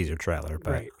just a teaser trailer,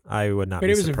 but right. I would not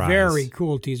be surprised. But it was a very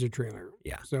cool teaser trailer.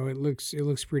 Yeah. So it looks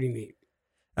pretty neat.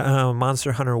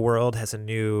 Monster Hunter World has a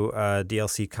new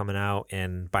DLC coming out,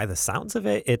 and by the sounds of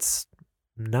it, it's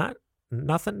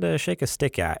nothing to shake a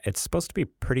stick at. It's supposed to be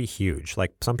pretty huge.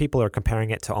 Some people are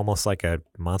comparing it to almost like a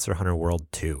Monster Hunter World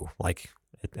 2.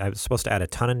 I was supposed to add a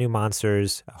ton of new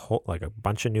monsters, a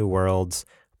bunch of new worlds,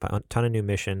 a ton of new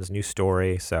missions, new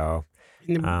story. So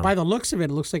And by the looks of it,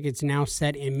 it looks like it's now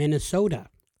set in Minnesota.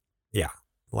 Yeah,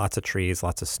 lots of trees,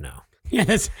 lots of snow.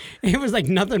 Yes, it was like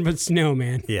nothing but snow,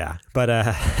 man. Yeah, but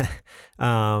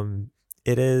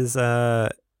it is $40.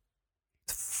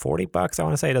 I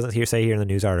want to say, it doesn't say here in the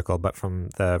news article, but from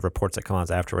the reports that come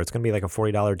out afterwards, it's going to be like a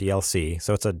 $40 DLC.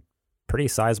 So it's a pretty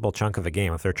sizable chunk of a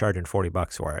game if they're charging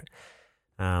 $40 for it.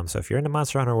 So if you're into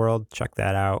Monster Hunter World, check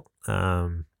that out.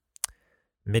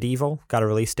 Medieval got a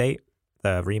release date,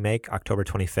 the remake, October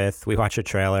 25th. We watched a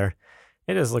trailer.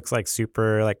 It just looks like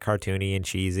super like cartoony and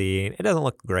cheesy. It doesn't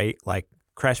look great. Like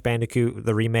Crash Bandicoot,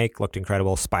 the remake, looked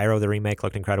incredible. Spyro, the remake,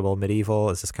 looked incredible. Medieval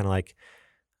is just kind of like,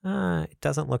 it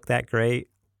doesn't look that great,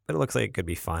 but it looks like it could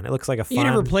be fun. It looks like a fun. You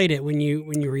never played it when you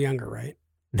were younger, right?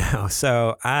 No.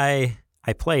 So I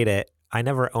played it. I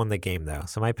never owned the game though.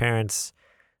 So my parents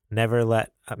never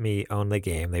let me own the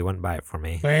game. They wouldn't buy it for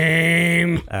me.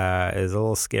 Lame. It was a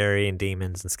little scary and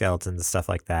demons and skeletons and stuff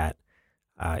like that.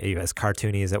 As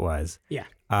cartoony as it was. Yeah.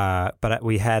 But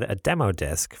we had a demo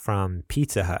disc from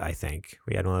Pizza Hut, I think.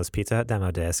 We had one of those Pizza Hut demo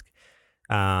discs.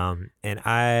 And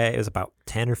it was about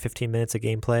 10 or 15 minutes of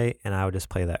gameplay, and I would just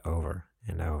play that over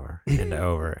and over and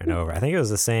over and over. I think it was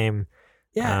the same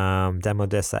demo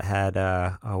disc that had,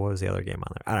 what was the other game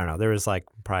on there? I don't know. There was like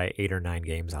probably 8 or 9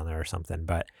 games on there or something.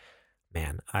 But,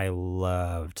 man, I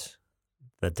loved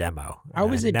the demo. I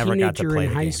was a teenager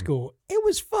in high school. It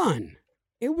was fun.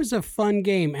 It was a fun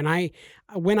game, and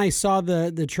when I saw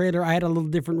the trailer, I had a little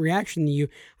different reaction than you.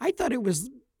 I thought it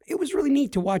was really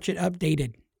neat to watch it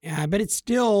updated, but it's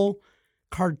still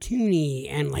cartoony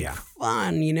and like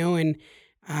fun, and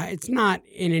it's not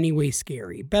in any way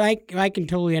scary. But I can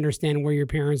totally understand where your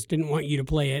parents didn't want you to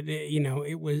play it.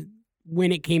 It was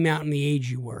when it came out and the age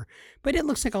you were. But it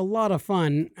looks like a lot of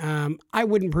fun. I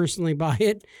wouldn't personally buy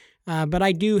it, but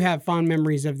I do have fond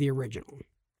memories of the original.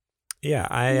 Yeah,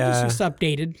 just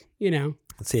updated,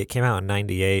 Let's see, it came out in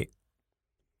 98.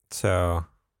 So,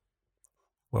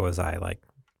 what was I, like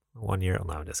 1 year?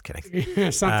 No, I'm just kidding.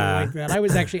 Something like that. I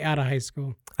was actually out of high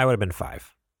school. I would have been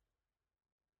 5.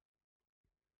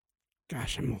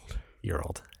 Gosh, I'm old. You're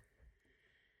old.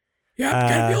 Yeah,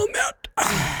 gotta be old now.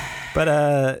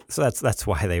 But so that's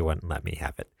why they wouldn't let me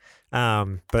have it.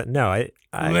 But no,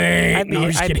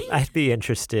 I'd be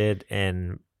interested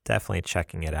in definitely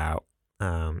checking it out.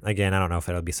 Again, I don't know if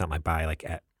it'll be something I buy like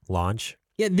at launch.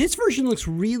 Yeah, this version looks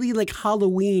really like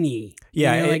Halloween-y.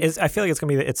 Yeah, I feel like it's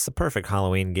gonna be it's the perfect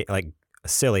Halloween game, like a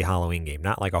silly Halloween game,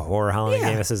 not like a horror Halloween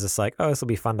game. This is just like, this will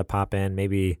be fun to pop in,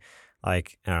 maybe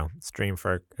like stream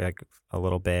for like a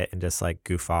little bit and just like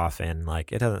goof off, and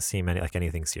like it doesn't seem like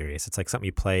anything serious. It's like something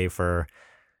you play for,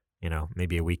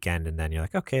 maybe a weekend, and then you're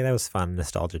like, okay, that was fun,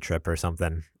 nostalgia trip or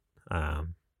something.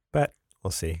 But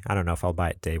we'll see. I don't know if I'll buy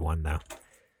it day one though.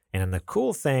 And the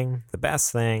cool thing, the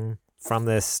best thing from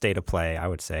this state of play, I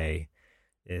would say,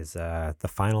 is the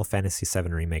Final Fantasy VII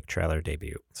Remake trailer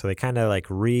debut. So they kind of like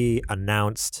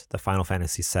re-announced the Final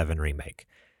Fantasy VII Remake.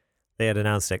 They had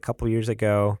announced it a couple years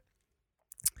ago,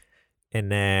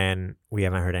 and then we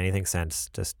haven't heard anything since,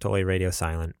 just totally radio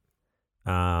silent.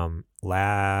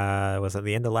 Was it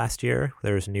the end of last year?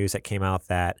 There was news that came out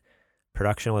that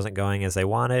production wasn't going as they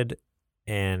wanted,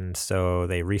 and so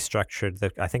they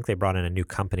restructured I think they brought in a new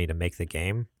company to make the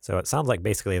game. So it sounds like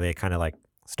basically they kind of like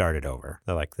started over.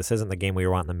 They're like, this isn't the game we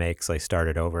were wanting to make, so they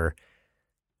started over.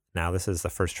 Now this is the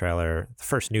first trailer, the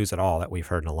first news at all that we've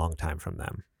heard in a long time from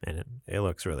them, and it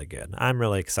looks really good. I'm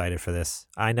really excited for this.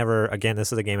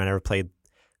 This is a game I never played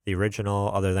the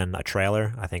original other than a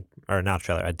trailer, I think, or not a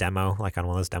trailer, a demo, like on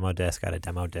one of those demo discs. I had a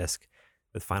demo disc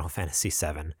with Final Fantasy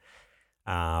VII.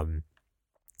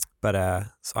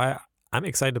 So I'm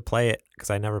excited to play it because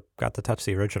I never got to touch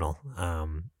the original.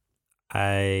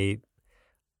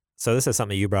 So this is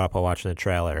something you brought up while watching the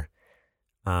trailer,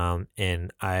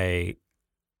 and I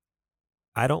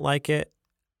don't like it.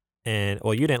 And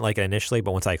well, you didn't like it initially,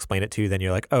 but once I explained it to you, then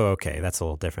you're like, oh, okay, that's a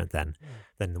little different than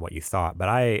what you thought. But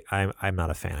I'm not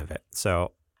a fan of it.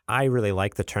 So I really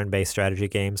like the turn-based strategy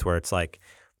games where it's like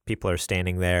people are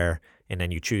standing there, and then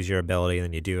you choose your ability, and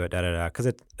then you do it,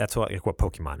 because that's what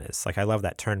Pokemon is. Like, I love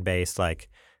that turn-based, like,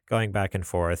 going back and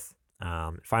forth.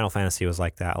 Final Fantasy was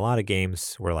like that. A lot of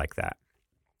games were like that,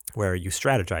 where you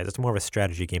strategize. It's more of a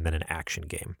strategy game than an action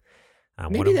game.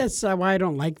 Maybe that's why I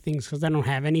don't like things, because I don't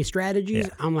have any strategies.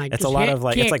 Yeah. I'm like, it's a lot of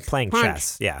like, it's like playing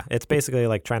chess. Yeah, it's basically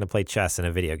like trying to play chess in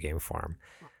a video game form.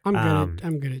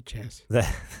 I'm good at chess.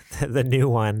 The new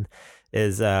one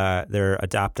is they're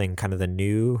adopting kind of the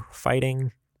new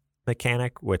fighting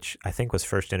mechanic, which I think was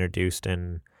first introduced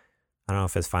in, I don't know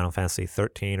if it's Final Fantasy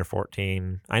 13 or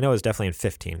 14. I know it was definitely in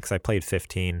 15 because I played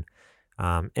 15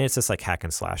 And it's just like hack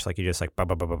and slash. Like you just like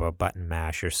button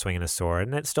mash. You're swinging a sword,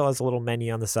 and it still has a little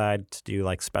menu on the side to do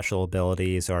like special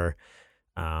abilities or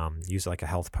use like a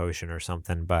health potion or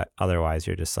something. But otherwise,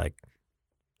 you're just like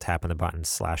tapping the buttons,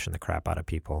 slashing the crap out of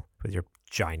people with your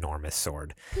ginormous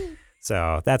sword.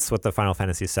 So that's what the Final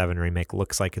Fantasy VII remake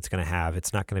looks like it's going to have.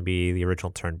 It's not going to be the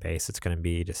original turn-based. It's going to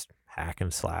be just hack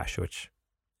and slash, which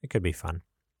it could be fun.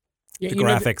 Yeah, the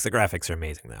graphics are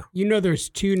amazing, though. You know, there's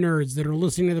two nerds that are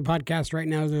listening to the podcast right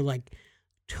now. They're like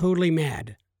totally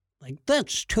mad. Like,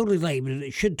 that's totally lame.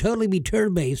 It should totally be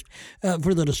turn-based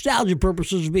for the nostalgia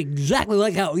purposes to be exactly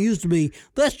like how it used to be.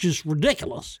 That's just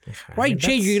ridiculous. Why are you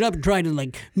changing it up and trying to,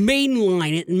 like,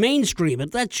 mainline it and mainstream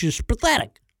it? That's just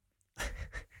pathetic.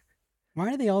 Why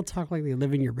do they all talk like they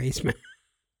live in your basement?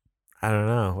 I don't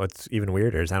know. What's even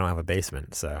weirder is I don't have a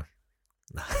basement, so.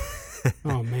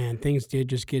 Oh, man. Things did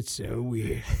just get so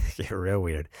weird. Get real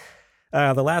weird.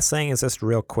 The last thing is just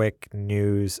real quick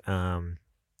news.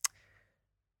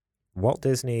 Walt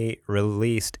Disney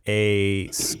released a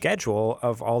schedule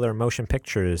of all their motion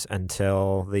pictures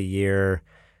until the year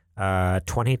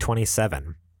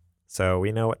 2027. So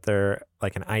we know what they're,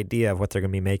 like an idea of what they're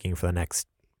going to be making for the next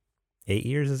 8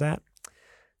 years, is that?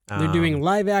 They're doing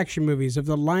live action movies of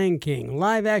The Lion King,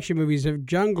 live action movies of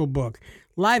Jungle Book,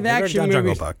 live action movies.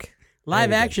 Jungle Book.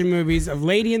 Live action movies of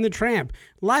Lady and the Tramp,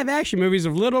 live action movies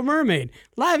of Little Mermaid,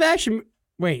 live action.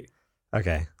 Wait.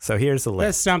 Okay, so here's the list.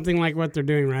 That's something like what they're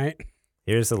doing, right?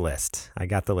 Here's the list. I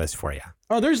got the list for you.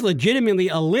 Oh, there's legitimately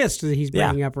a list that he's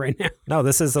bringing up right now. No,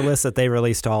 this is the list that they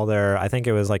released all their, I think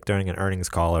it was like during an earnings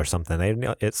call or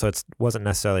something. So it wasn't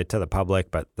necessarily to the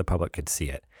public, but the public could see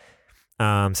it.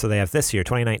 So they have this year,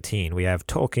 2019, we have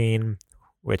Tolkien,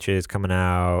 which is coming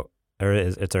out, or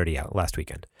it's already out last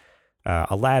weekend.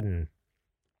 Aladdin,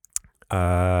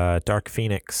 Dark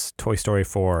Phoenix, Toy Story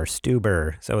 4,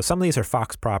 Stuber. So some of these are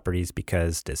Fox properties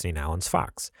because Disney now owns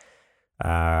Fox.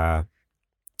 The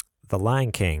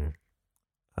Lion King,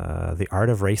 The Art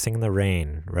of Racing in the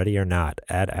Rain, Ready or Not,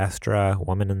 Ad Astra,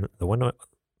 Woman in the Window,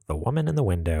 The Woman in the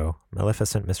Window,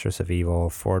 Maleficent, Mistress of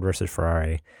Evil, Ford versus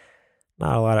Ferrari.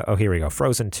 Not a lot of, here we go.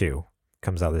 Frozen 2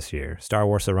 comes out this year. Star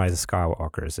Wars The Rise of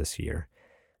Skywalker is this year.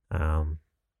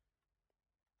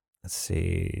 Let's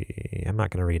see. I'm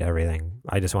not going to read everything.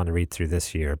 I just want to read through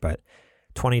this year. But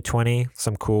 2020,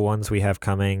 some cool ones we have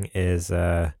coming is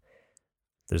there's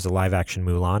a live action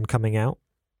Mulan coming out.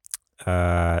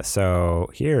 So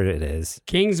here it is.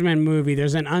 Kingsman movie.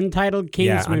 There's an untitled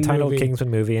Kingsman movie. Yeah, untitled Kingsman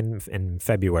movie in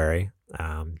February.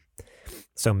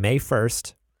 So May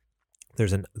 1st,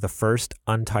 there's the first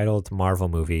untitled Marvel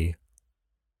movie.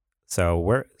 So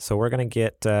we're gonna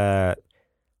get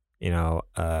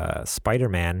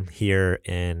Spider-Man here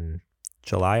in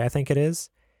July, I think it is,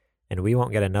 and we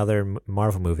won't get another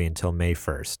Marvel movie until May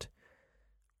 1st.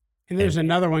 And there's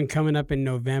another one coming up in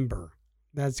November.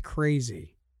 That's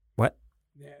crazy. What?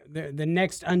 The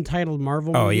next untitled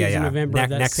Marvel movie is in November of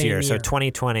that next same year. So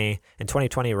 2020. In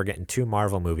 2020, we're getting 2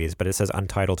 Marvel movies, but it says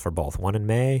untitled for both. One in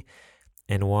May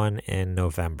and one in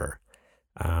November.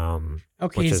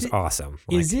 Which is awesome.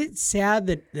 Is it sad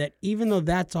that even though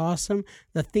that's awesome,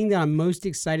 the thing that I'm most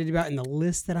excited about in the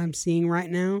list that I'm seeing right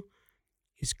now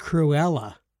is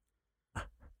Cruella.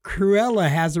 Cruella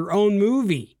has her own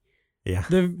movie. Yeah.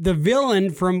 The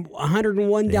villain from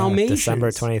 101 Dalmatians. December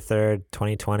 23rd,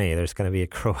 2020, there's going to be a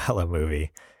Cruella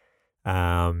movie.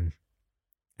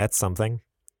 That's something.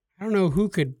 I don't know who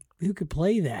could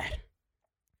play that.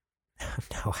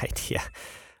 No idea.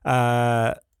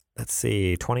 Let's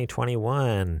see,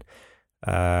 2021.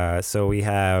 So we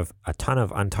have a ton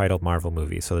of untitled Marvel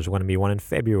movies. So there's going to be one in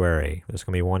February. There's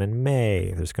going to be one in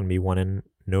May. There's going to be one in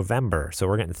November. So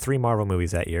we're getting 3 Marvel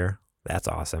movies that year. That's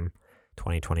awesome.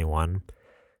 2021.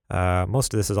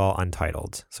 Most of this is all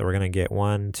untitled. So we're going to get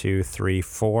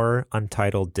 4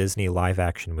 untitled Disney live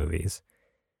action movies,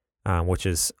 which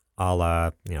is a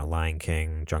la, Lion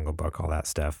King, Jungle Book, all that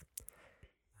stuff.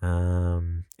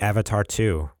 Avatar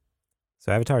 2.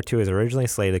 So Avatar 2 is originally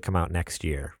slated to come out next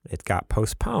year. It got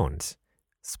postponed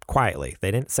quietly.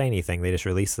 They didn't say anything. They just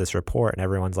released this report, and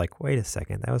everyone's like, wait a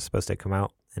second, that was supposed to come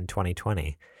out in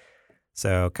 2020.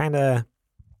 So kind of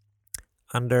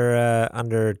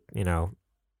under,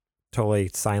 totally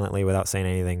silently without saying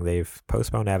anything, they've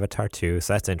postponed Avatar 2,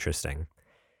 so that's interesting.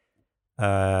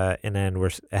 And then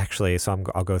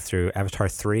I'll go through. Avatar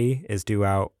 3 is due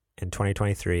out in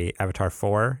 2023, Avatar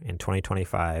 4 in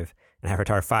 2025, and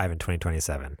Avatar 5 in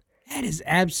 2027. That is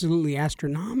absolutely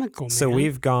astronomical, man. So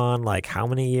we've gone like how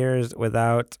many years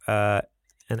without an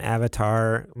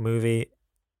Avatar movie?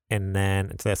 And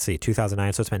then, let's see,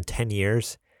 2009, so it's been 10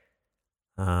 years.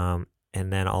 And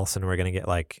then all of a sudden we're going to get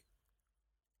like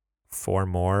 4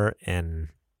 more in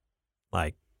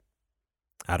like,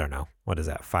 I don't know. What is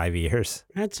that, 5 years?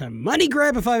 That's a money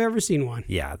grab if I've ever seen one.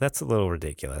 Yeah, that's a little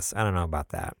ridiculous. I don't know about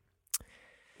that.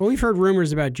 Well, we've heard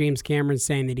rumors about James Cameron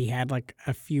saying that he had like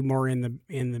a few more in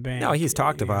the bank. No, he's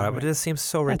talked about it, but it just seems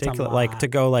so That's a ridiculous. Like lot. to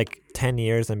go like 10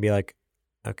 years and be like,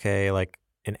 okay, like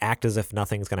and act as if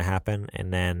nothing's going to happen.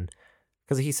 And then,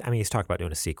 because he's talked about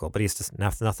doing a sequel, but he's just,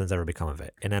 nothing's ever become of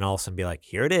it. And then all of a sudden be like,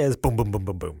 here it is, boom, boom, boom,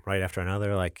 boom, boom, right after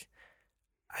another. Like,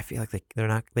 I feel like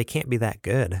they can't be that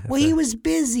good. Well, he was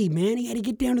busy, man. He had to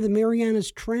get down to the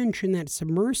Marianas Trench in that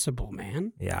submersible,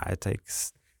 man. Yeah, it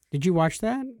takes. Did you watch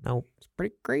that? Nope. It's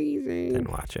pretty crazy.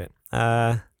 Didn't watch it.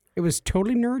 It was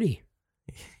totally nerdy.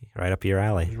 Right up your It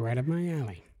alley. was right up my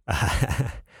alley.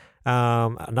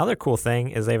 Another cool thing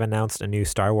is they've announced a new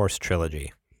Star Wars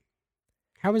trilogy.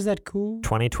 How is that cool?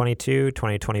 2022,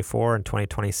 2024, and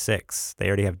 2026. They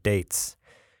already have dates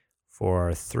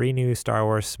for 3 new Star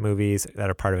Wars movies that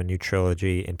are part of a new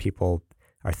trilogy, and people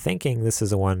are thinking this is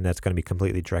the one that's going to be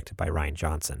completely directed by Rian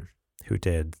Johnson, who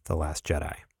did The Last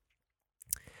Jedi.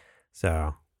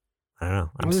 So, I don't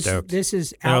know. I'm stoked. This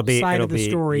is outside of the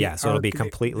story. Yeah, so it'll be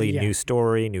completely yeah. new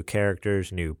story, new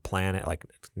characters, new planet, like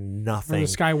nothing. From the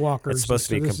Skywalkers. It's supposed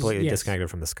to be So this completely yes. disconnected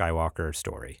from the Skywalker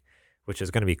story, which is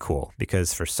going to be cool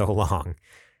because for so long,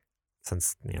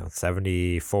 since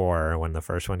 74 when the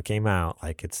first one came out,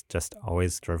 like it's just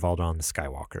always revolved on the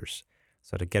Skywalkers.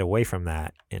 So to get away from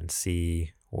that and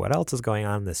see what else is going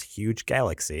on in this huge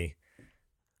galaxy,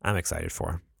 I'm excited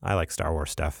for. I like Star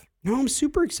Wars stuff. No, I'm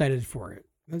super excited for it.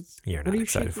 You're not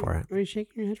excited for it. What are you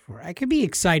shaking your head for? I could be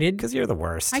excited. Because you're the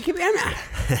worst. I could be. I'm not.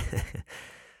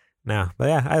 No, but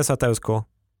yeah, I just thought that was cool.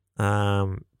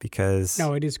 Because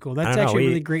No, it is cool. I That's don't know, actually a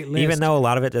really great list. even though a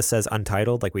lot of it just says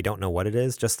untitled, like we don't know what it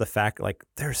is, just the fact like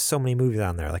there's so many movies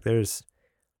on there. Like there's,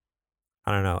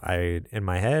 I don't know, in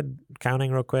my head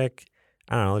counting real quick,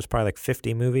 I don't know, there's probably like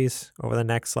 50 movies over the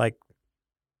next like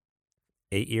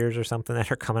 8 years or something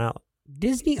that are coming out.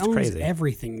 Disney owns crazy.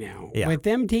 everything now. Yeah. With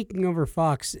them taking over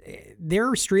Fox,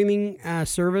 their streaming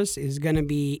service is going to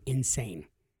be insane.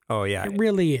 Oh yeah, It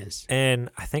really is. and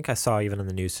I think I saw even in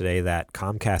the news today that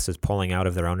Comcast is pulling out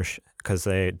of their ownership because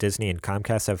Disney and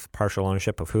Comcast have partial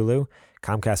ownership of Hulu.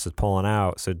 Comcast is pulling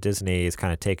out, so Disney is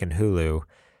kind of taking Hulu.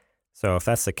 So if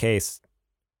that's the case,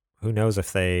 who knows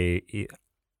if they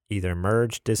either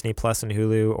merge Disney Plus and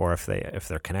Hulu, or if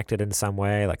they're connected in some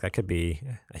way. Like that could be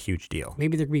a huge deal.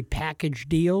 Maybe there could be package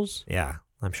deals. Yeah,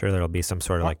 I'm sure there'll be some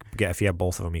sort of like if you have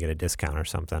both of them, you get a discount or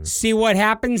something. See what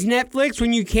happens, Netflix,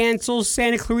 when you cancel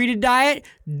Santa Clarita Diet?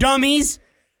 Dummies.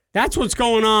 That's what's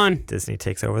going on. Disney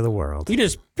takes over the world. You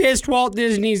just pissed Walt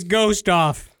Disney's ghost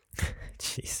off.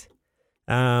 Jeez.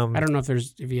 I don't know if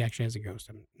he actually has a ghost.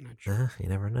 I'm not sure. You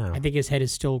never know. I think his head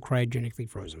is still cryogenically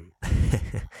frozen.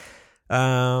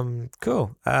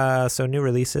 Cool. So new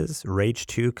releases. Rage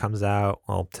 2 comes out,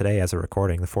 well, today as a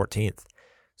recording, the 14th.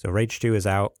 So Rage 2 is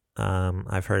out.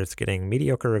 I've heard it's getting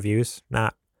mediocre reviews.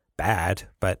 Not bad,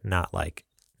 but not like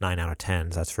 9 out of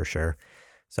 10s, that's for sure.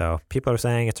 So people are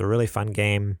saying it's a really fun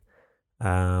game,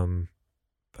 but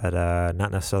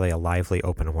not necessarily a lively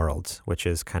open world, which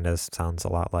is kind of sounds a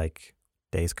lot like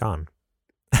Days Gone.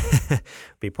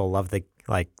 People love it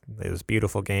was a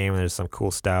beautiful game. There's some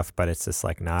cool stuff, but it's just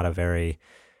like not a very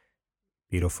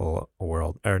beautiful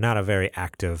world, or not a very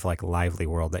active, like lively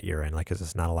world that you're in. Like, there's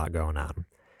just not a lot going on.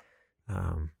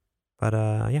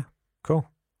 Yeah, cool.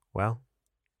 Well,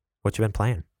 what you been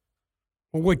playing?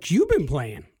 Well, what you been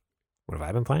playing? What have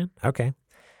I been playing? Okay.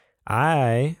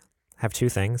 I have 2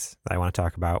 things that I want to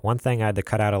talk about. One thing I had to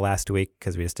cut out of last week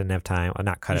because we just didn't have time. Well,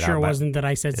 not cut it Sure out. it wasn't that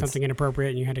I said something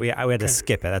inappropriate and you had to. We had to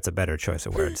skip it. That's a better choice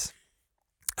of words.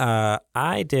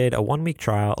 I did a 1-week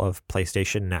trial of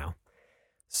PlayStation Now.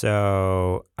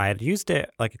 So I had used it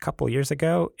like a couple years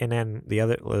ago, and then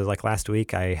like last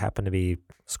week, I happened to be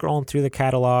scrolling through the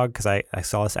catalog because I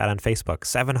saw this ad on Facebook,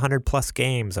 700 plus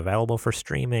games available for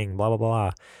streaming, blah, blah, blah.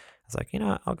 I was like,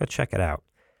 I'll go check it out.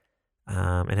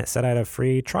 And it said I had a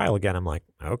free trial again. I'm like,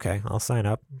 okay, I'll sign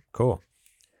up. Cool.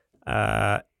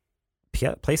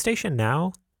 PlayStation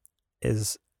Now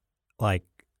is like,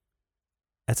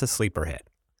 that's a sleeper hit.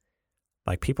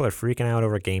 Like, people are freaking out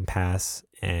over Game Pass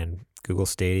and Google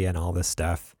Stadia and all this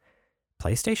stuff.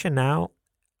 PlayStation Now,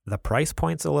 the price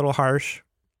point's a little harsh.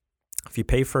 If you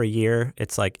pay for a year,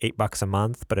 it's like $8 a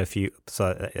month. But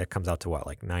so it comes out to what,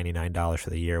 like $99 for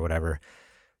the year, whatever.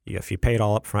 If you pay it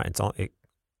all up front, it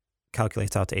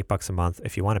calculates out to $8 a month.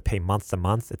 If you want to pay month to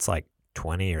month, it's like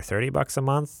 $20 or $30 a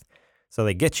month. So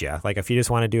they get you. Like, if you just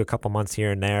want to do a couple months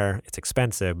here and there, it's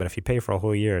expensive. But if you pay for a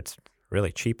whole year, it's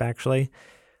really cheap, actually.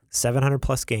 700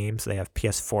 plus games. They have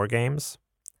PS4 games.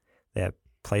 They have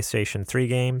PlayStation 3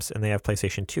 games and they have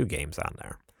PlayStation 2 games on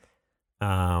there.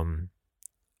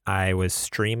 I was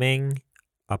streaming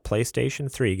a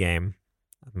PlayStation 3 game,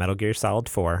 Metal Gear Solid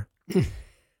 4,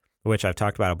 which I've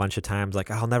talked about a bunch of times.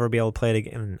 Like, I'll never be able to play it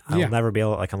again. I'll never be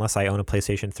able, like, unless I own a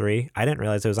PlayStation 3. I didn't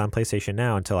realize it was on PlayStation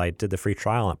Now until I did the free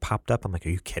trial and it popped up. I'm like, are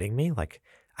you kidding me? Like,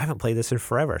 I haven't played this in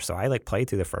forever. So I like played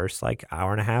through the first like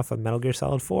hour and a half of Metal Gear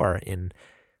Solid 4 and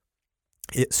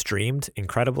it streamed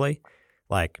incredibly,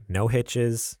 like no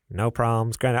hitches, no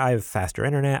problems. Granted, I have faster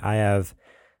internet. I have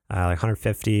like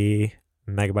 150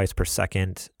 megabytes per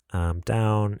second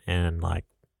down and like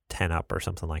 10 up or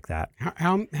something like that.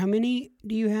 How many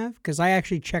do you have? Because I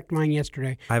actually checked mine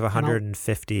yesterday. I have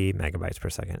 150 megabytes per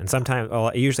second. And sometimes, well,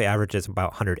 it usually averages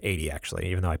about 180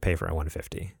 actually, even though I pay for a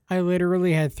 150. I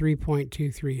literally had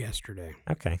 3.23 yesterday.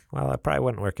 Okay. Well, it probably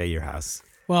wouldn't work at your house.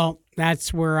 Well,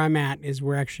 that's where I'm at, is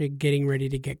we're actually getting ready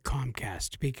to get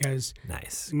Comcast because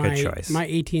nice, good choice. My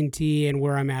AT&T and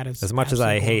where I'm at is as much as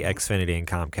I hate Xfinity and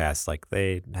Comcast, like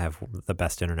they have the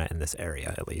best internet in this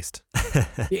area at least.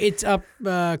 It's up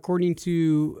according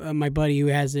to my buddy who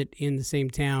has it in the same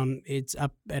town. It's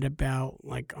up at about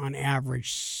like on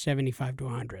average 75 to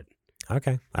 100.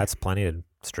 Okay, that's plenty to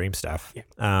stream stuff.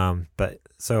 Yeah. But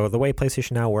so the way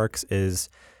PlayStation Now works is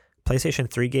PlayStation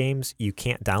 3 games, you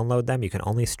can't download them. You can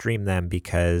only stream them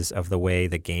because of the way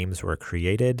the games were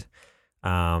created.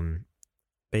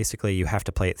 Basically, you have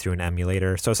to play it through an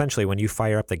emulator. So essentially, when you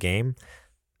fire up the game,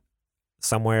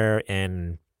 somewhere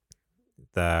in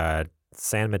the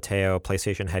San Mateo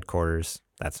PlayStation headquarters,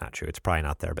 that's not true. It's probably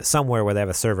not there, but somewhere where they have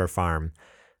a server farm,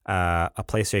 a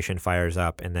PlayStation fires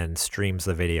up and then streams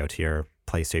the video to your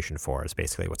PlayStation 4 is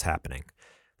basically what's happening.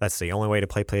 That's the only way to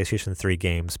play PlayStation 3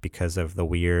 games because of the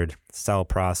weird cell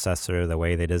processor, the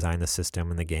way they design the system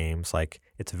in the games. Like,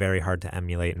 it's very hard to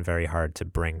emulate and very hard to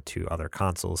bring to other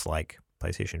consoles like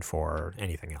PlayStation 4 or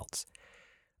anything else.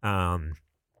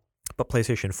 But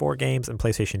PlayStation 4 games and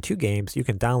PlayStation 2 games, you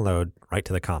can download right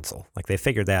to the console. Like, they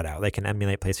figured that out. They can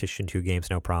emulate PlayStation 2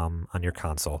 games no problem on your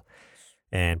console.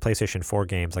 And PlayStation 4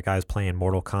 games, like I was playing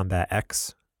Mortal Kombat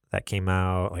X that came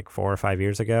out like 4 or 5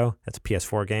 years ago. That's a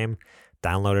PS4 game.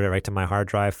 Downloaded it right to my hard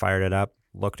drive, fired it up,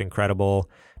 looked incredible.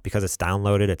 Because it's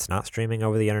downloaded, it's not streaming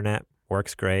over the internet.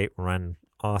 Works great, run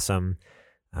awesome.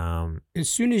 As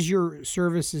soon as your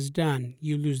service is done,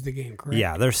 you lose the game, correct?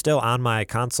 Yeah, they're still on my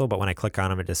console, but when I click on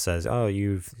them, it just says, oh,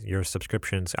 your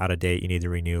subscription's out of date, you need to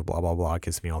renew, blah, blah, blah. It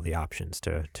gives me all the options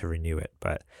to renew it.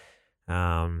 But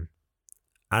I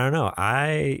don't know.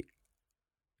 I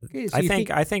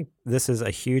think this is a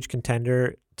huge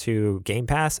contender to Game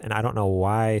Pass, and I don't know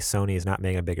why Sony is not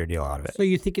making a bigger deal out of it. So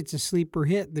you think it's a sleeper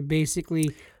hit? That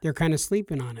basically they're kind of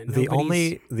sleeping on it. The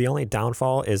only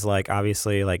downfall is like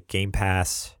obviously like Game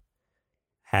Pass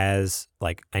has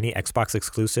like any Xbox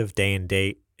exclusive day and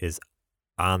date is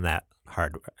on that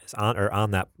hardware, is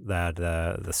on that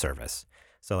the service.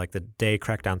 So like the day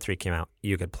Crackdown 3 came out,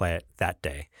 you could play it that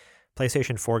day.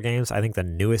 PlayStation 4 games, I think the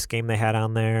newest game they had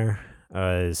on there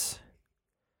was,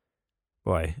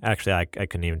 boy, actually I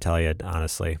couldn't even tell you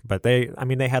honestly. But they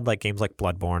had like games like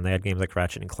Bloodborne, they had games like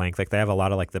Ratchet and Clank. Like they have a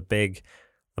lot of like the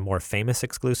more famous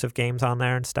exclusive games on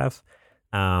there and stuff.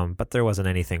 But there wasn't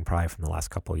anything probably from the last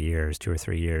couple of years, 2 or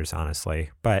 3 years, honestly.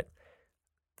 But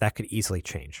that could easily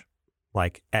change.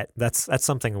 Like that's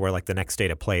something where like the next day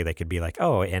to play, they could be like,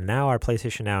 oh, and now our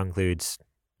PlayStation Now includes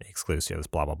exclusives,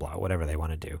 blah blah blah, whatever they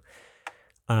want to do.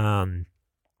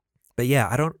 But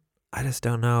yeah, I just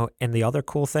don't know. And the other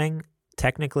cool thing,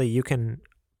 technically, you can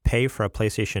pay for a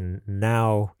PlayStation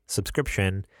Now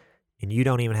subscription, and you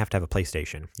don't even have to have a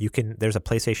PlayStation. There's a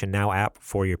PlayStation Now app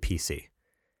for your PC.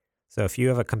 So if you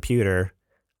have a computer,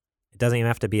 it doesn't even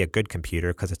have to be a good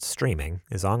computer because it's streaming.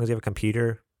 As long as you have a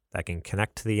computer that can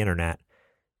connect to the internet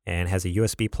and has a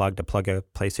USB plug to plug a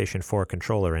PlayStation 4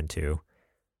 controller into,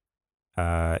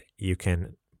 you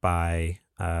can play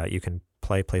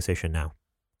PlayStation Now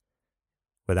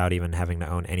without even having to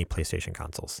own any PlayStation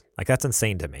consoles. Like that's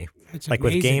insane to me. It's like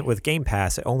amazing. with Game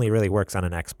Pass, it only really works on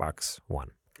an Xbox One.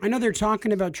 I know they're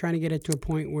talking about trying to get it to a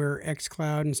point where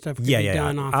xCloud and stuff can be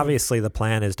done off. Obviously, the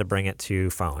plan is to bring it to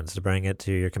phones, to bring it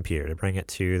to your computer, to bring it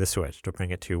to the Switch, to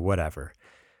bring it to whatever.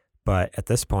 But at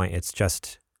this point, it's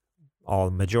just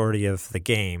the majority of the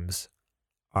games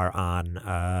are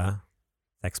on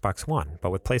Xbox One. But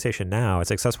with PlayStation Now,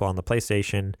 it's accessible on the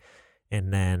PlayStation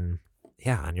and then,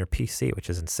 on your PC,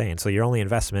 which is insane. So your only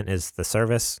investment is the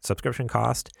service subscription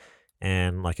cost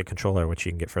and like a controller, which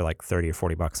you can get for like $30 or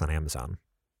 $40 on Amazon.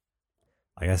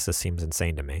 I guess this seems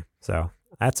insane to me. So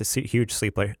that's a huge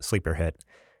sleeper hit.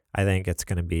 I think it's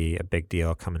going to be a big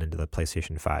deal coming into the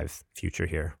PlayStation 5 future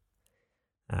here.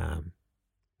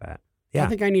 But Yeah. I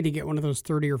think I need to get one of those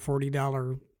 $30 or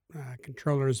 $40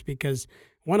 controllers because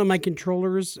one of my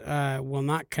controllers will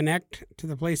not connect to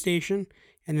the PlayStation,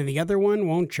 and then the other one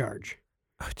won't charge.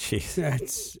 Oh, jeez.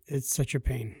 It's such a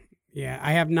pain. Yeah,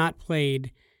 I have not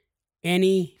played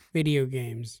any video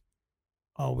games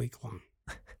all week long.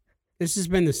 This has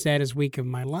been the saddest week of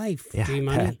my life, Yeah,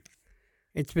 G-Money.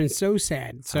 It's been so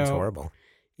sad. Sounds horrible.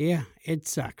 Yeah, it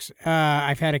sucks.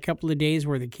 I've had a couple of days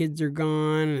where the kids are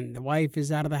gone and the wife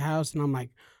is out of the house, and I'm like,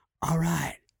 all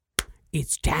right,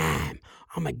 it's time.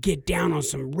 I'm going to get down on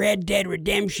some Red Dead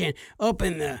Redemption up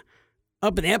in the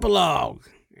epilogue.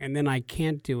 And then I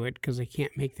can't do it because I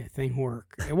can't make the thing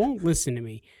work. It won't listen to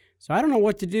me. So I don't know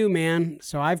what to do, man.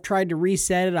 So I've tried to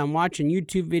reset it. I'm watching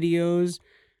YouTube videos,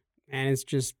 and it's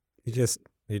just...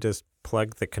 You just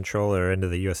plug the controller into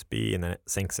the USB and then it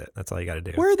syncs it. That's all you got to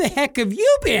do. Where the heck have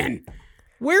you been?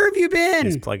 Where have you been?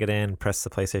 You just plug it in, press the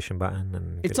PlayStation button,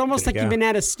 and it's almost like you've been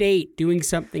out of state doing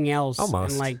something else.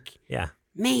 Almost. And yeah.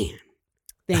 Man,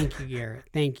 thank you, Garrett.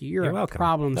 Thank you. You're welcome.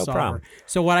 Problem No solver. problem.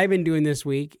 So what I've been doing this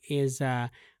week is I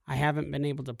haven't been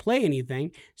able to play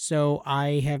anything, so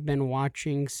I have been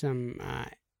watching some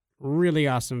really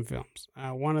awesome films.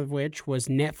 One of which was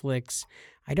Netflix.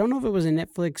 I don't know if it was a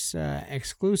Netflix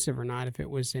exclusive or not, if it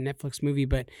was a Netflix movie,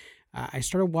 but I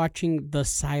started watching The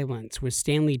Silence with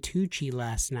Stanley Tucci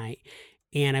last night,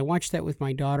 and I watched that with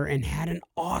my daughter and had an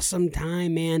awesome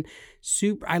time, man.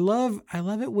 Super. I love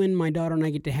it when my daughter and I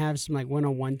get to have some like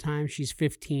one-on-one time. She's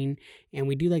 15, and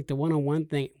we do like the one-on-one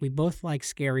thing. We both like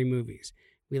scary movies.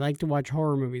 We like to watch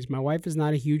horror movies. My wife is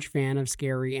not a huge fan of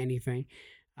scary anything.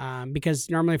 Because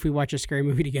normally if we watch a scary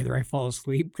movie together, I fall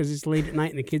asleep because it's late at night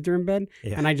and the kids are in bed.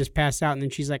 Yeah. And I just pass out. And then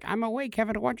she's like, I'm awake,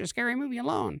 having to watch a scary movie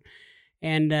alone.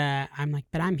 And I'm like,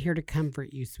 but I'm here to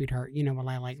comfort you, sweetheart. You know, while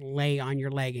I like lay on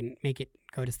your leg and make it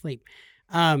go to sleep.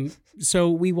 So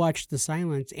we watched The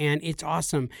Silence, and it's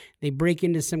awesome. They break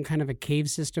into some kind of a cave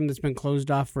system that's been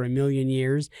closed off for 1,000,000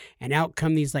 years, and out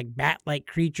come these like bat-like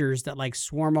creatures that like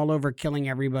swarm all over, killing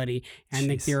everybody, and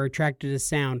like, they're attracted to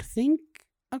sound. Think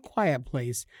A Quiet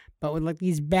Place, but with like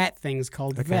these bat things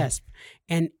called Vesp,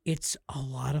 and it's a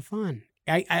lot of fun.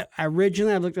 I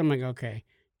originally looked at them like, okay,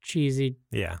 cheesy,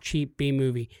 cheap B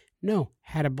movie. No,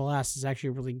 had a blast. It's actually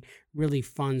a really, really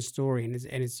fun story, and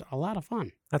it's a lot of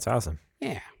fun. That's awesome.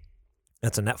 Yeah.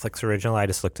 That's a Netflix original. I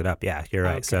just looked it up. Yeah, you're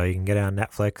right. Okay. So you can get it on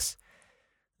Netflix.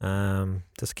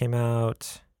 This came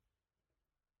out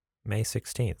May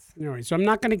 16th. All right, so I'm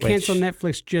not going to cancel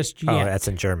Netflix just yet. Oh, that's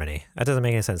in Germany. That doesn't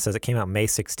make any sense. It says it came out May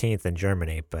 16th in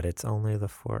Germany, but it's only the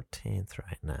 14th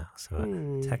right now.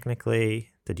 So technically,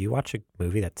 did you watch a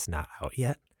movie that's not out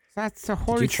yet? That's the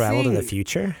whole thing. Did you travel to the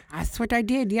future? That's what I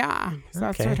did, yeah. So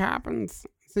that's Okay. what happens.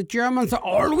 The Germans are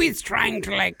always trying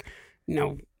to, like,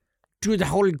 do the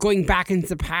whole going back into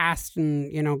the past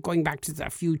and, going back to the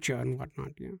future and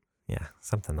whatnot. Yeah. Yeah,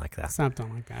 something like that.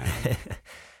 Something like that.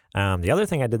 The other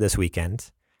thing I did this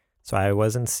weekend, so I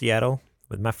was in Seattle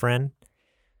with my friend,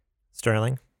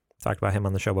 Sterling. Talked about him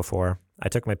on the show before. I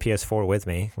took my PS4 with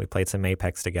me. We played some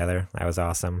Apex together. That was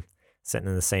awesome. Sitting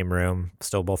in the same room.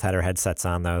 Still both had our headsets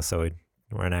on, though, so we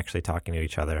weren't actually talking to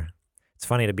each other. It's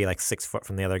funny to be like 6 foot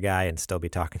from the other guy and still be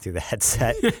talking through the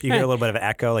headset. You hear a little bit of an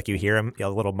echo, like you hear him a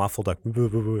little muffled like, in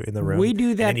the room. We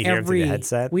do that and then you hear him through the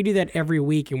headset. We do that every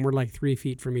week, and we're like 3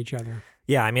 feet from each other.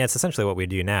 Yeah, I mean, it's essentially what we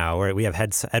do now. Where we have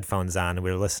headphones on and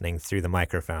we're listening through the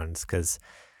microphones because,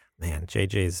 man,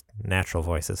 JJ's natural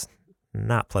voice is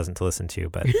not pleasant to listen to,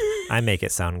 but I make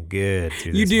it sound good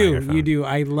through this microphone. You do.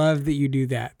 I love that you do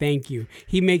that. Thank you.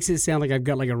 He makes it sound like I've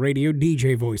got like a radio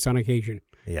DJ voice on occasion.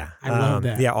 Yeah. I love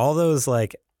that. Yeah, all those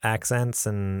like accents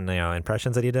and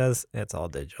impressions that he does, it's all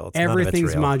digital.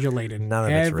 Everything's modulated. None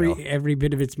of it's real. Every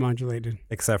bit of it's modulated.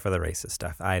 Except for the racist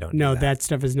stuff. I don't know. No, that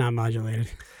stuff is not modulated.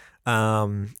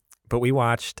 But we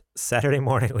watched, Saturday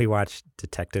morning, we watched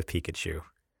Detective Pikachu.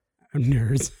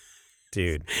 Nerds.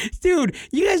 Dude,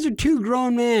 you guys are two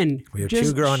grown men. We are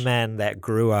two grown men that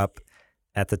grew up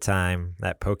at the time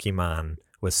that Pokemon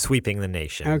was sweeping the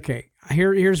nation. Okay,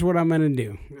 here's what I'm gonna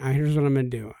do.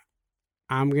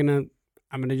 I'm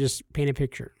gonna just paint a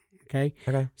picture. Okay.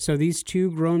 So these two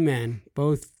grown men,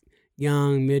 both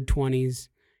young, mid-20s,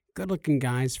 good-looking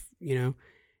guys.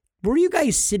 Were you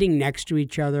guys sitting next to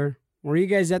each other? Were you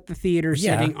guys at the theater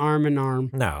sitting arm in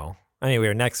arm? No, I mean we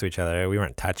were next to each other. We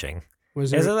weren't touching. It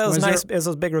was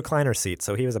those big recliner seats,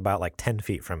 so he was about like 10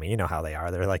 feet from me. You know how they are.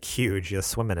 They're like huge. You're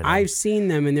swimming in them. I've seen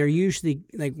them, and they're usually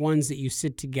like ones that you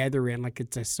sit together in, like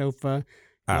it's a sofa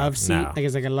love seat. No. Like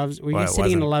it's like a love. Were you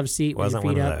sitting in a love seat with your feet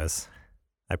up? Wasn't one of those.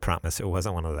 I promise it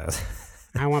wasn't one of those.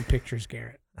 I want pictures,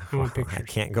 Garrett. I want I pictures.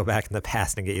 can't go back in the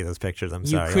past and get you those pictures. I'm You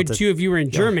sorry. could too if you were in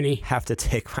Germany. Have to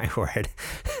take my word.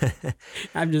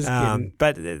 I'm just kidding.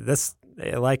 But this,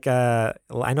 like, I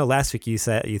know last week you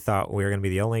said you thought we were going to be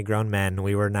the only grown men.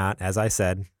 We were not. As I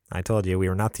said, I told you we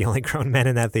were not the only grown men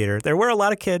in that theater. There were a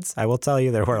lot of kids. I will tell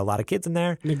you, there were a lot of kids in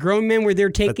there. The grown men were there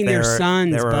taking their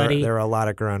sons, buddy. There were a lot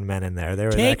of grown men in there. There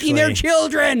was taking their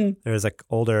children. There was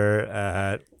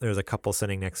there was a couple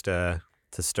sitting next to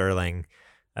Sterling,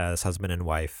 this husband and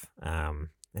wife. And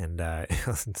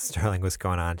Sterling was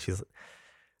going on. She's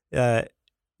the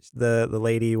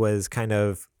lady was kind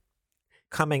of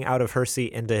coming out of her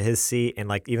seat into his seat, and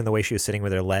like even the way she was sitting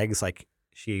with her legs, like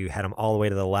she had them all the way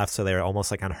to the left, so they were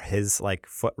almost like on his like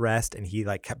footrest, and he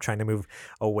like kept trying to move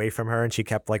away from her, and she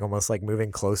kept like almost like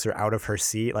moving closer out of her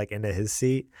seat, like into his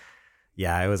seat.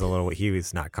 Yeah, it was a little. He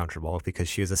was not comfortable because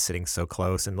she was just sitting so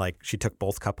close, and like she took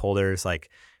both cup holders, like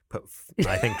put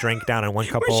I think drink down in one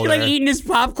cup holder. Was she like eating his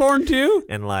popcorn too?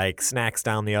 And like snacks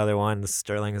down the other one.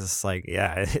 Sterling was just like,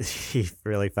 yeah, he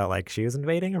really felt like she was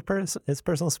invading his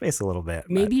personal space a little bit.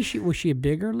 Maybe was she a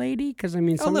bigger lady? Because I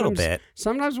mean, a little bit.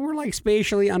 Sometimes we're like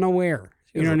spatially unaware.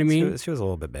 You know what I mean? She was a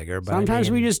little bit bigger. But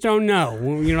sometimes we just don't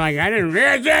know. You're like,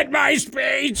 that's my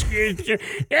space.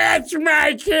 That's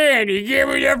my candy. Give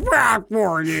me the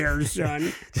popcorn here,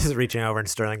 son. Just reaching over in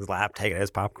Sterling's lap, taking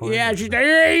his popcorn. Yeah, she's like,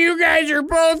 hey, you guys are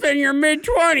both in your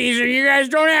mid-20s and you guys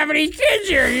don't have any kids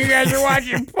here. You guys are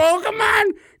watching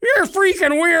Pokemon? You're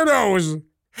freaking weirdos.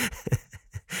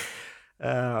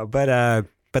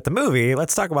 But the movie,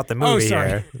 let's talk about the movie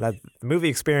here. The movie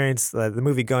experience, the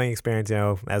movie going experience,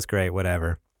 that's great,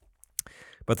 whatever.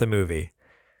 But the movie.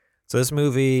 So this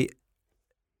movie,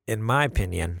 in my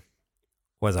opinion,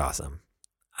 was awesome.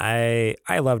 I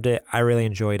loved it. I really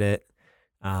enjoyed it.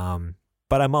 But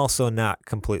I'm also not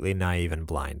completely naive and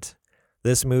blind.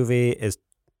 This movie is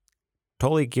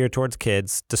totally geared towards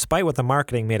kids, despite what the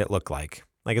marketing made it look like.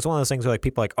 Like, it's one of those things where, like,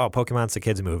 people are like, oh, Pokemon's a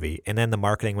kid's movie. And then the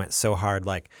marketing went so hard,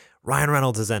 like, Ryan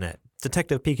Reynolds is in it.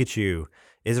 Detective Pikachu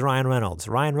is Ryan Reynolds.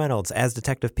 Ryan Reynolds as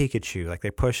Detective Pikachu. Like,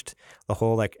 they pushed the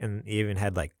whole, like, and even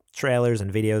had, like, trailers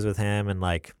and videos with him and,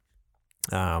 like,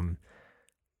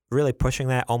 really pushing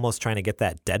that, almost trying to get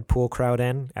that Deadpool crowd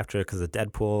in because of the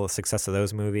Deadpool success of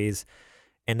those movies.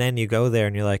 And then you go there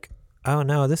and you're like, oh,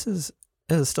 no, this is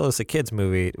still just a kid's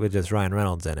movie with just Ryan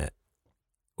Reynolds in it.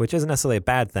 Which isn't necessarily a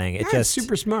bad thing. It just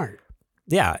super smart.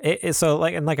 Yeah. So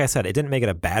like I said, it didn't make it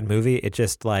a bad movie. It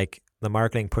just like the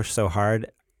marketing pushed so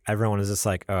hard. Everyone was just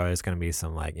like, oh, it's going to be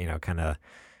some like, kind of,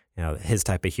 his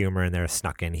type of humor in there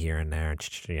snuck in here and there,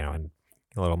 and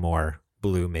a little more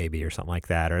blue maybe or something like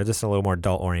that, or just a little more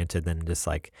adult oriented than just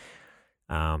like,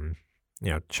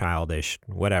 childish,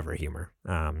 whatever humor.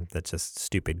 That's just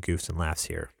stupid goofs and laughs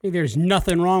here. There's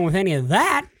nothing wrong with any of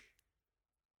that.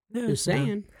 Just saying.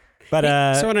 No. But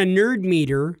so on a nerd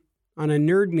meter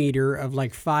of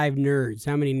like 5 nerds,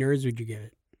 how many nerds would you give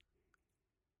it?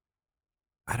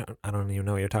 I don't even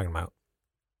know what you're talking about.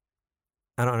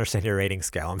 I don't understand your rating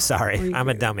scale. I'm sorry. I'm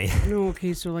a dummy. No,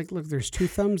 okay, so like look, there's 2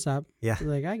 thumbs up. Yeah.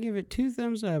 Like I give it 2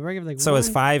 thumbs up. I give it like So 1. is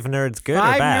 5 nerds good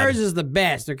 5 or bad? 5 nerds is the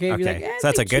best, okay? Okay. Like, so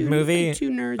that's a good movie? Like 2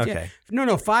 nerds, okay. Yeah.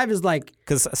 No, 5 is like...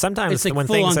 Because sometimes it's like when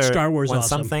full-on things are Star Wars when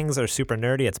awesome. some things are super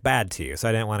nerdy, it's bad to you. So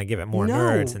I didn't want to give it more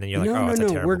nerds, and then you're like, it's a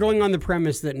terrible We're going movie. on the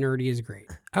premise that nerdy is great.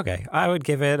 Okay. I would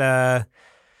give it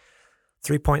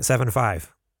 3.75.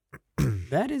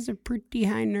 That is a pretty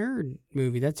high nerd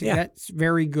movie. That's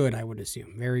very good, I would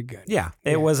assume. Very good. Yeah.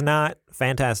 It was not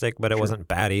fantastic, but it wasn't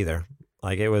bad either.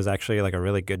 Like, it was actually like a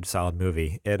really good, solid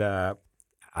movie. It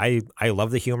I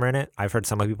love the humor in it. I've heard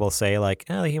some people say like,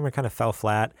 the humor kind of fell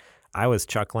flat. I was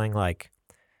chuckling like,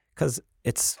 because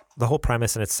it's the whole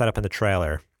premise and it's set up in the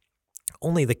trailer.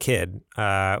 Only the kid,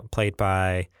 played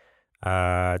by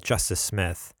Justice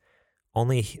Smith,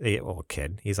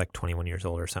 kid. He's like 21 years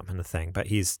old or something in the thing, but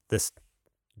he's this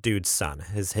dude's son.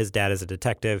 His dad is a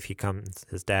detective.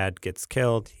 His dad gets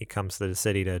killed. He comes to the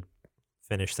city to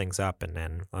finish things up, and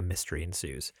then a mystery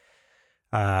ensues.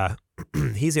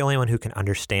 He's the only one who can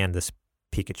understand this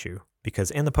Pikachu,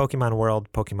 because in the Pokemon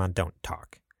world, Pokemon don't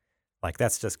talk. Like,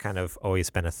 that's just kind of always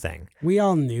been a thing. We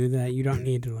all knew that. You don't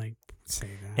need to like say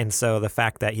that. And so the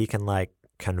fact that he can like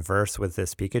converse with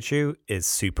this Pikachu is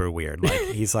super weird. Like,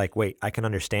 he's like, wait, I can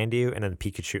understand you. And then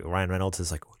Ryan Reynolds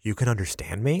is like, you can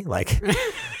understand me? Like,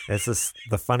 it's just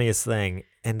the funniest thing.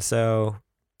 And so,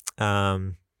 I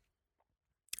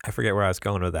forget where I was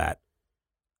going with that.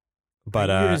 But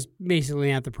you're just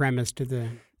basically at the premise to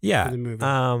the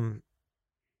movie.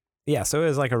 Yeah, so it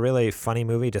was like a really funny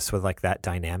movie, just with like that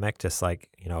dynamic, just like,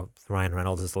 Ryan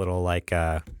Reynolds is a little like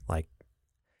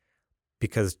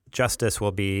because Justice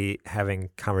will be having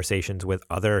conversations with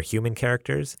other human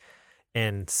characters,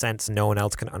 and since no one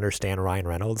else can understand Ryan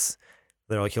Reynolds,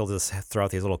 he'll just throw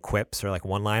out these little quips or like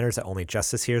one-liners that only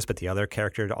Justice hears, but the other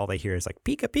character, all they hear is like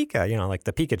Pika Pika, like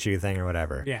the Pikachu thing or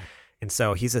whatever. Yeah. And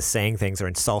so he's just saying things or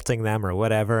insulting them or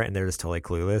whatever, and they're just totally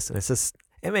clueless. And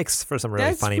it makes for some really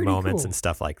That's funny pretty moments cool. and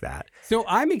stuff like that. So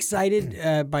I'm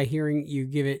excited by hearing you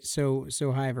give it so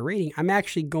high of a rating. I'm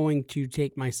actually going to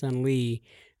take my son Lee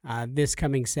this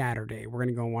coming Saturday. We're going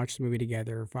to go and watch the movie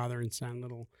together, father and son,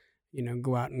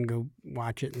 go out and go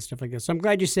watch it and stuff like that. So I'm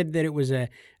glad you said that it was a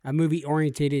movie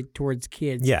orientated towards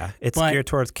kids. Yeah, it's geared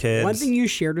towards kids. One thing you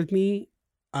shared with me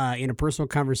in a personal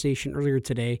conversation earlier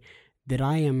today, that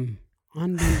I am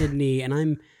on bended knee, and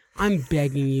I'm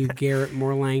begging you, Garrett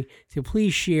Morlang, to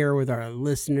please share with our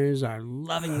listeners, our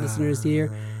loving listeners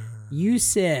here. You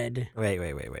said... Wait.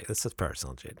 This is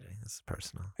personal, JJ. This is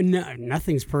personal. No,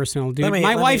 nothing's personal, dude.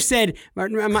 My wife said...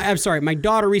 I'm sorry, my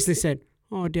daughter recently said,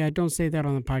 "Oh, Dad, don't say that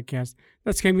on the podcast."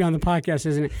 That's going to be on the podcast,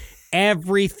 isn't it?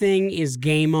 Everything is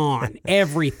game on.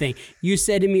 Everything. You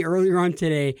said to me earlier on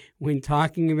today, when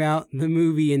talking about the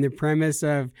movie and the premise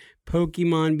of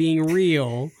Pokemon being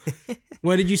real,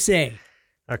 what did you say?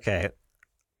 Okay.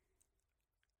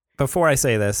 Before I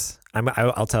say this,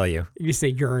 I'll tell you. You say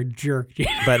you're a jerk.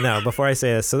 But no, before I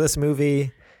say this, so this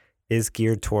movie is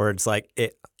geared towards,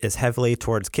 it is heavily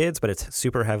towards kids, but it's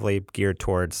super heavily geared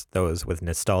towards those with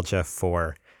nostalgia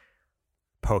for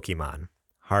Pokemon.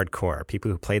 Hardcore.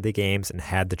 People who played the games and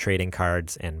had the trading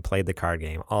cards and played the card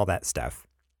game, all that stuff.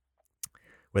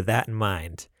 With that in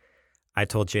mind, I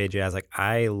told JJ, I was like,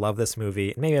 I love this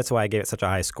movie. Maybe that's why I gave it such a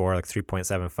high score, like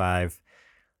 3.75,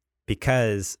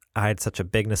 because I had such a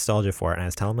big nostalgia for it. And I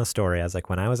was telling him a story. I was like,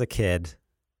 when I was a kid,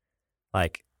 I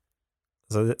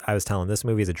was telling him this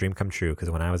movie is a dream come true, because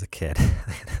when I was a kid,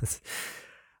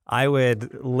 I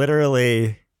would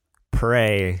literally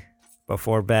pray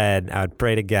before bed. I would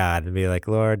pray to God and be like,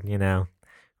 Lord,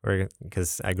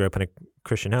 because I grew up in a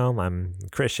Christian home. I'm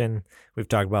Christian. We've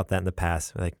talked about that in the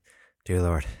past. We're like, dear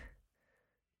Lord,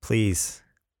 please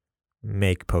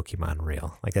make Pokemon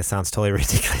real. Like, that sounds totally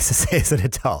ridiculous to say as an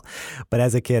adult, but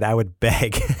as a kid, I would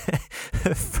beg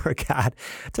for God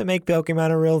to make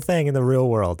Pokemon a real thing in the real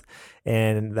world,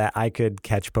 and that I could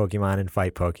catch Pokemon and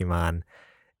fight Pokemon.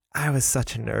 I was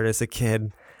such a nerd as a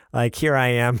kid. Like, here I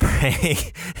am praying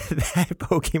that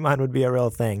Pokemon would be a real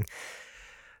thing.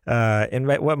 And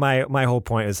what my whole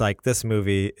point is, like, this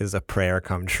movie is a prayer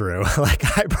come true. Like,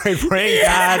 I praying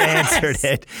God answered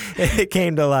it. It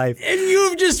came to life. And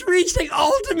you've just reached like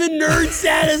ultimate nerd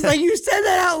status. Like, you said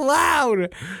that out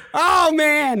loud. Oh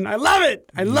man, I love it.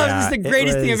 I love it. This is the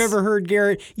greatest thing I've ever heard,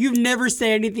 Garrett. You've never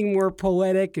said anything more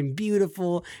poetic and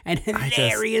beautiful and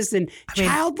hilarious and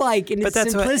childlike in its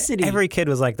simplicity. Every kid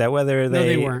was like that. Whether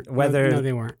they weren't. No,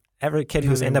 they weren't. Every kid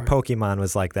who's into Pokemon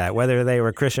was like that. Whether they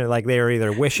were Christian, like, they were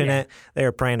either wishing it, they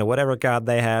were praying to whatever god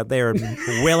they had, they were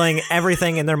willing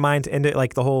everything in their mind into,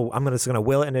 like, the whole, I'm just going to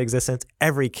will it into existence.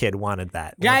 Every kid wanted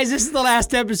that. Guys, this is the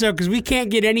last episode because we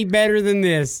can't get any better than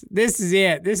this. This is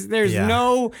it. There's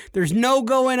no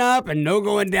going up and no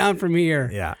going down from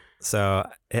here. Yeah. So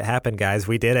it happened, guys.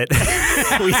 We did it.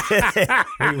 We did it.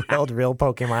 We willed real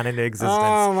Pokemon into existence.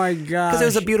 Oh my god! Because it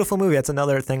was a beautiful movie. That's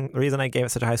another thing. The reason I gave it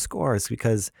such a high score is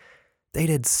because they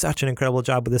did such an incredible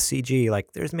job with the CG.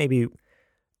 Like, there's maybe,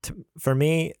 for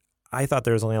me, I thought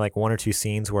there was only like one or two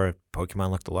scenes where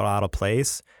Pokemon looked a little out of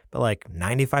place, but like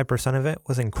 95% of it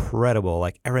was incredible.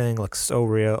 Like, everything looks so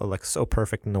real, it looks so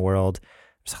perfect in the world.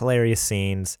 There's hilarious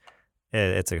scenes.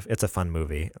 It's a fun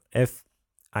movie.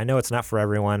 I know it's not for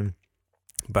everyone,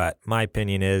 but my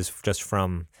opinion is, just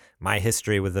from my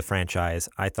history with the franchise,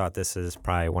 I thought this is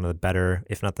probably one of the better,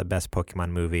 if not the best, Pokemon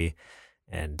movie,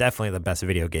 and definitely the best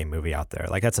video game movie out there.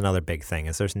 Like, that's another big thing,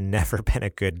 is there's never been a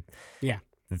good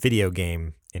video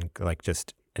game in, like,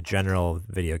 just a general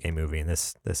video game movie, and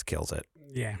this kills it.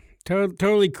 Yeah.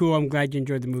 Totally cool. I'm glad you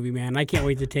enjoyed the movie, man. I can't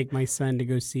wait to take my son to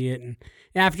go see it, and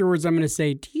afterwards I'm going to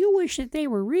say, do you wish that they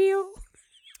were real?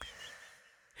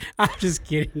 I'm just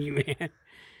kidding you, man.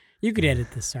 You could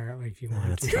edit this out if you want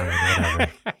That's to. fine,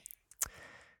 whatever.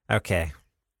 Okay.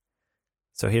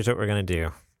 So here's what we're going to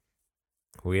do.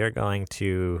 We are going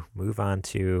to move on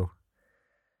to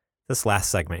this last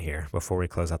segment here before we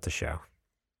close out the show.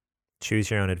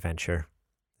 Choose your own adventure.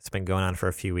 It's been going on for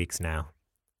a few weeks now.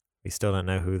 We still don't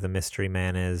know who the mystery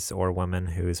man is or woman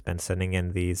who's been sending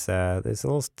in these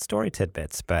little story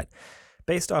tidbits, but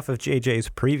based off of JJ's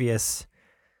previous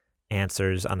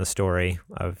answers on the story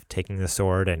of taking the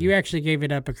sword, and you actually gave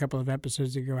it up a couple of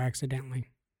episodes ago accidentally.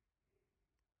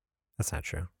 That's not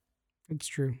true. It's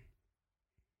true.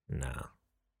 No.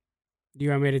 Do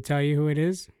you want me to tell you who it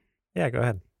is? Yeah, go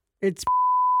ahead. It's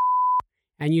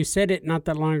and you said it not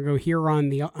that long ago here on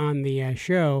the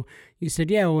show. You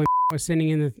said, yeah, when I was sending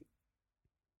in the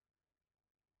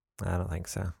I don't think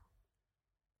so.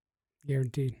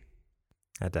 guaranteed.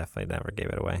 I definitely never gave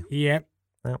it away. Yep.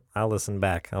 No, I'll listen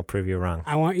back. I'll prove you wrong.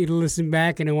 I want you to listen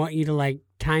back, and I want you to like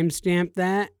timestamp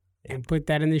that and put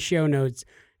that in the show notes.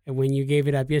 And when you gave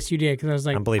it up, yes, you did, because I was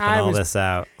like, I'm bleeping all this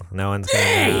out. No one's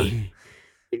gonna know.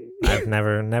 I've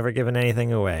never given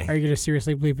anything away. Are you gonna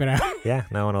seriously bleep it out? Yeah,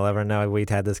 no one will ever know we'd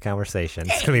had this conversation.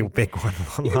 It's gonna be a big one.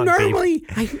 You normally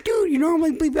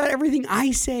bleep out everything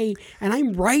I say, and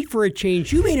I'm right for a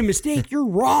change. You made a mistake. You're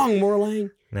wrong,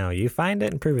 Morlang. No, you find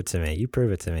it and prove it to me. You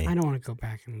prove it to me. I don't want to go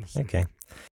back and listen. Okay.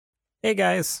 Hey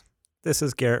guys, this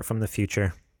is Garrett from the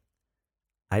future.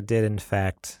 I did in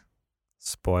fact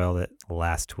spoil it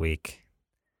last week.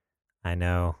 I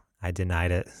know I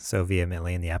denied it so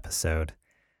vehemently in the episode,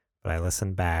 but I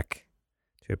listened back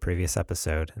to a previous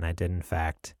episode and I did in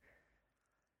fact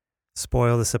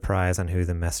spoil the surprise on who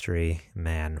the mystery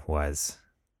man was.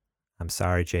 I'm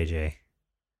sorry, JJ.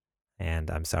 And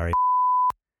I'm sorry.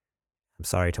 I'm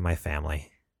sorry to my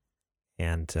family.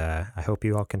 And I hope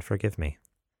you all can forgive me.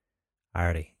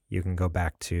 Alrighty, you can go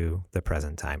back to the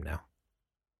present time now.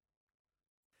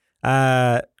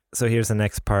 So here's the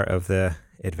next part of the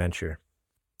adventure.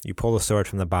 You pull the sword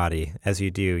from the body. As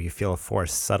you do, you feel a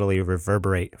force subtly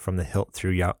reverberate from the hilt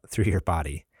through your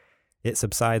body. It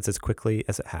subsides as quickly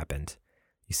as it happened.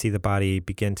 You see the body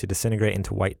begin to disintegrate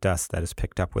into white dust that is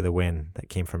picked up with a wind that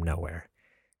came from nowhere.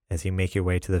 As you make your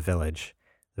way to the village,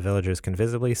 the villagers can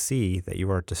visibly see that you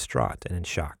are distraught and in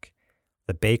shock.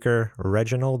 The baker,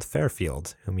 Reginald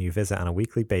Fairfield, whom you visit on a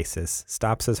weekly basis,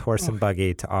 stops his horse and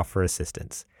buggy to offer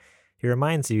assistance. He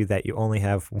reminds you that you only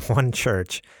have one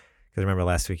church, because remember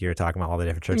last week you were talking about all the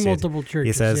different churches. Multiple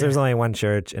churches. He says there's only one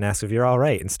church and asks if you're all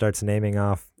right and starts naming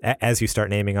off, as you start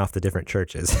naming off the different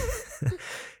churches.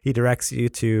 He directs you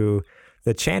to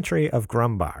the Chantry of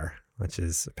Grumbar, which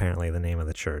is apparently the name of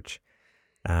the church.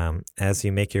 As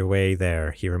you make your way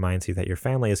there, he reminds you that your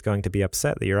family is going to be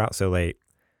upset that you're out so late.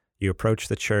 You approach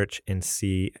the church and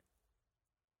see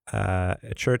a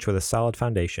church with a solid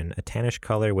foundation, a tannish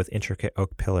color with intricate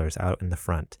oak pillars out in the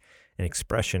front, an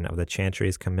expression of the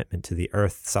chantry's commitment to the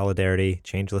earth, solidarity,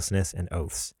 changelessness, and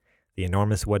oaths. The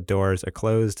enormous wood doors are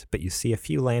closed, but you see a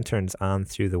few lanterns on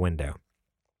through the window.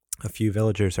 A few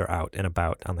villagers are out and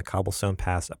about on the cobblestone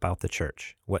paths about the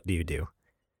church. What do you do?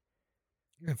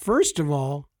 First of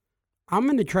all, I'm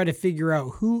going to try to figure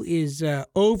out who is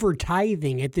over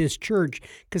tithing at this church,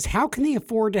 because how can they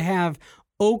afford to have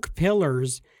oak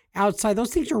pillars outside?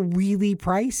 Those things are really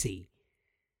pricey.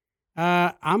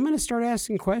 I'm going to start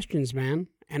asking questions, man.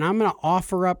 And I'm going to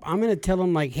offer up, I'm going to tell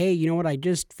them like, hey, you know what? I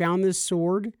just found this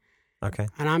sword. Okay.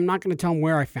 And I'm not going to tell them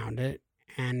where I found it.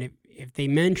 And if they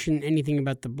mention anything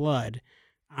about the blood,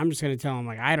 I'm just going to tell them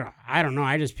like, I don't know.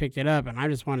 I just picked it up and I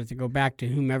just wanted to go back to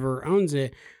whomever owns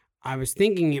it. I was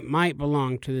thinking it might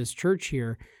belong to this church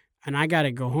here, and I got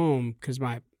to go home because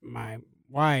my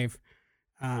wife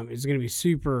is going to be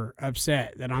super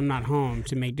upset that I'm not home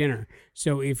to make dinner.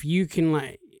 So if you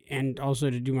can and also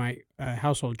to do my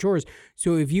household chores.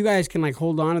 So if you guys can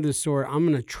hold on to this sword, I'm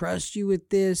going to trust you with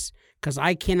this because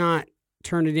I cannot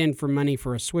turn it in for money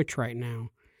for a Switch right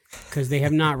now because they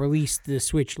have not released the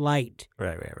Switch Lite.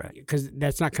 Right. Because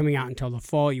that's not coming out until the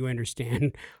fall, you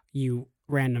understand, you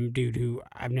random dude who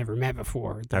I've never met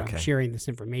before that I'm sharing this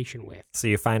information with. So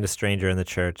you find a stranger in the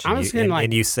church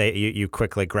and you say you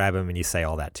quickly grab him and you say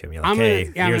all that to him. You're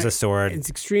like, here's a sword. It's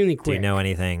extremely quick. Do you know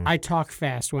anything? I talk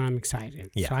fast when I'm excited.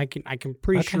 Yeah. So I can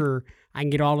pretty sure I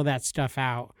can get all of that stuff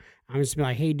out. I'm just be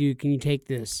like, hey dude, can you take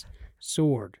this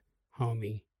sword,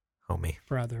 homie,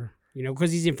 brother?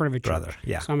 Because he's in front of a church. Brother,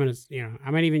 yeah. So I'm going to,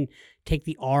 I might even take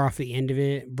the R off the end of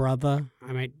it, brother.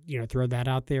 I might, throw that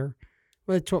out there.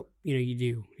 Well, that's what, you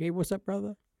do. Hey, what's up,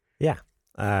 brother? Yeah.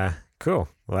 Cool.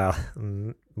 Well,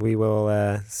 we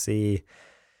will see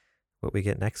what we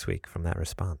get next week from that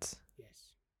response.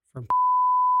 Yes.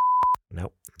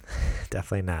 Nope.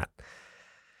 Definitely not.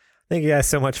 Thank you guys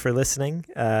so much for listening.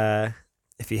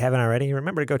 If you haven't already,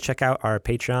 remember to go check out our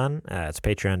Patreon. It's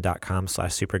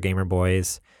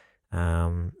patreon.com/supergamerboys.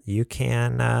 You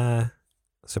can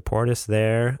support us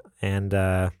there, and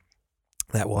that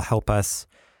will help us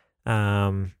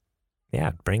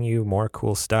bring you more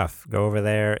cool stuff. Go over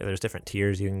there. There's different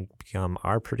tiers. You can become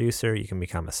our producer. You can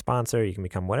become a sponsor. You can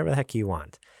become whatever the heck you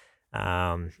want.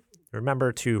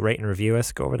 Remember to rate and review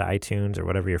us. Go over to iTunes or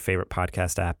whatever your favorite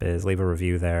podcast app is. Leave a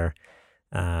review there.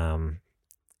 And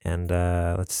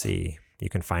let's see. You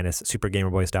can find us at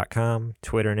supergamerboys.com,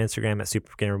 Twitter and Instagram at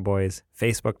supergamerboys,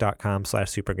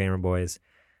 facebook.com/supergamerboys.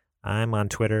 I'm on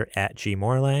Twitter at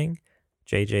gmorlang.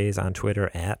 JJ's on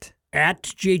Twitter at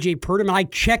JJ Purdom. I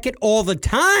check it all the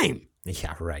time.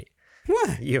 Yeah, right.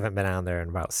 What? You haven't been on there in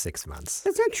about 6 months.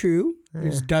 That's not true.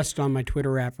 There's dust on my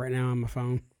Twitter app right now on my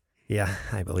phone. Yeah,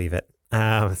 I believe it.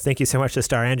 Thank you so much to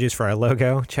Star Andrews for our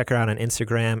logo. Check her out on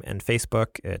Instagram and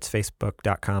Facebook. It's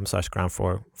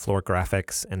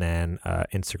facebook.com/groundfloorgraphics and then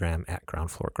Instagram at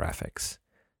groundfloorgraphics.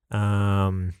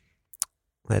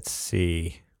 Let's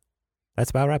see.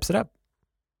 That's about wraps it up.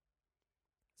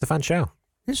 It's a fun show.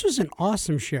 This was an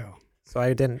awesome show. So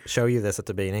I didn't show you this at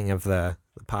the beginning of the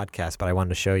podcast, but I wanted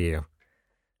to show you.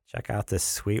 Check out this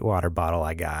sweet water bottle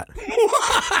I got.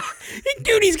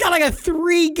 Dude, he's got like a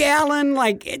 3-gallon,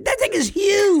 that thing is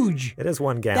huge. It is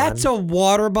 1 gallon. That's a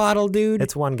water bottle, dude.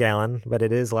 It's 1 gallon, but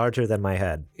it is larger than my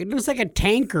head. It looks like a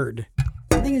tankard.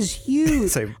 That thing is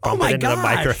huge. So oh my it into gosh. the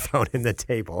microphone in the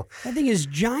table. That thing is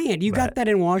giant. You got that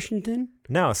in Washington?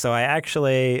 No, so I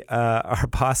actually, our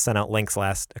boss sent out links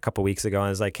a couple weeks ago and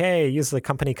was like, hey, use the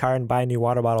company card and buy a new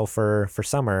water bottle for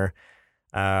summer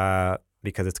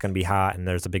because it's going to be hot and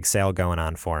there's a big sale going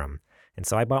on for them. And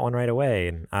so I bought one right away.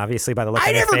 And obviously by the look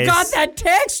on your face. I never got that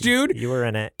text, dude. You were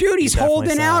in it. Dude, he's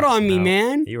holding out on me,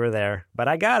 man. You were there. But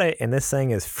I got it, and this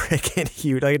thing is freaking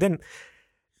huge. Like, it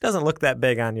doesn't look that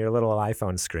big on your little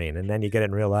iPhone screen. And then you get it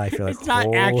in real life, you're like, it's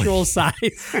not actual size.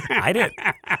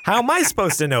 How am I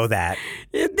supposed to know that?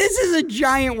 This is a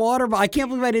giant water bottle. I can't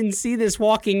believe I didn't see this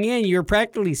walking in. You're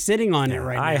practically sitting on it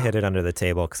right now. I hid it under the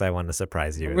table because I wanted to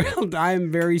surprise you. Well,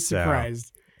 I'm very surprised.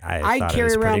 So, I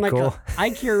carry around cool. I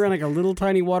carry around like a little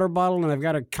tiny water bottle, and I've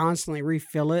got to constantly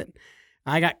refill it.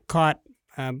 I got caught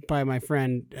by my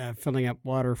friend filling up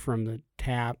water from the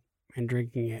tap and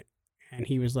drinking it, and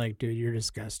he was like, "Dude, you're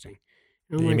disgusting."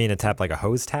 You mean a tap like a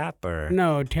hose tap, or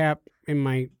no tap in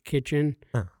my kitchen?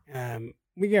 Huh.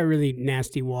 We got really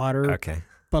nasty water. Okay,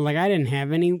 but I didn't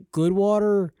have any good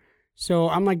water. So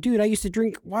I'm like, dude, I used to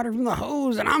drink water from the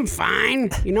hose and I'm fine.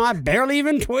 I barely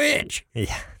even Twitch.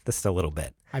 Yeah, just a little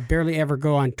bit. I barely ever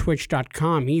go on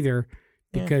twitch.com either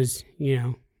because,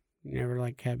 you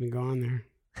never had me go on there.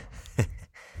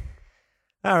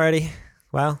 Alrighty.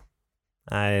 Well,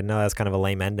 I know that's kind of a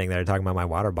lame ending there talking about my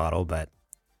water bottle, but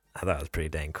I thought it was pretty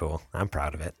dang cool. I'm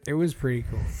proud of it. It was pretty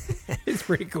cool. It's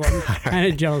pretty cool. I'm kind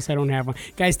of jealous I don't have one.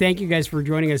 Guys, thank you guys for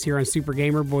joining us here on Super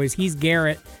Gamer Boys. He's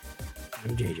Garrett.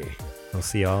 I'm JJ. We'll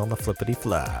see y'all on the flippity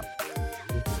flop.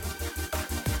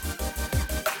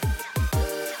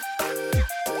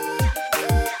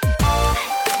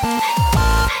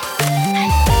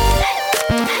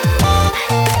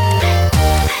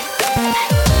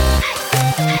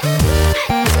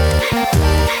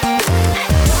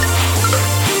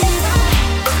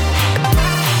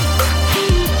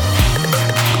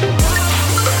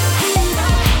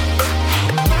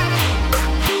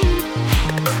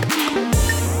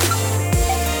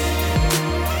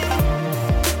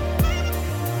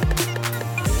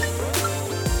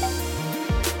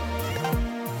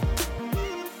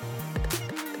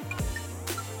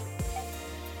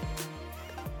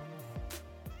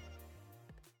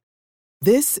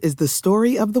 This is the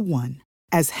story of the one.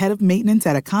 As head of maintenance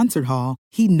at a concert hall,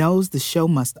 he knows the show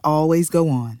must always go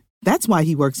on. That's why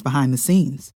he works behind the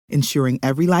scenes, ensuring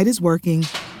every light is working,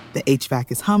 the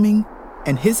HVAC is humming,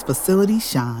 and his facility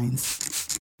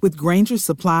shines. With Grainger's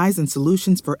supplies and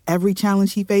solutions for every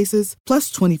challenge he faces,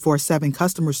 plus 24/7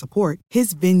 customer support,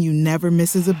 his venue never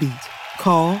misses a beat.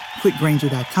 Call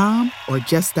quickgrainger.com or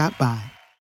just stop by.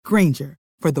 Grainger,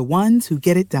 for the ones who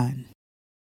get it done.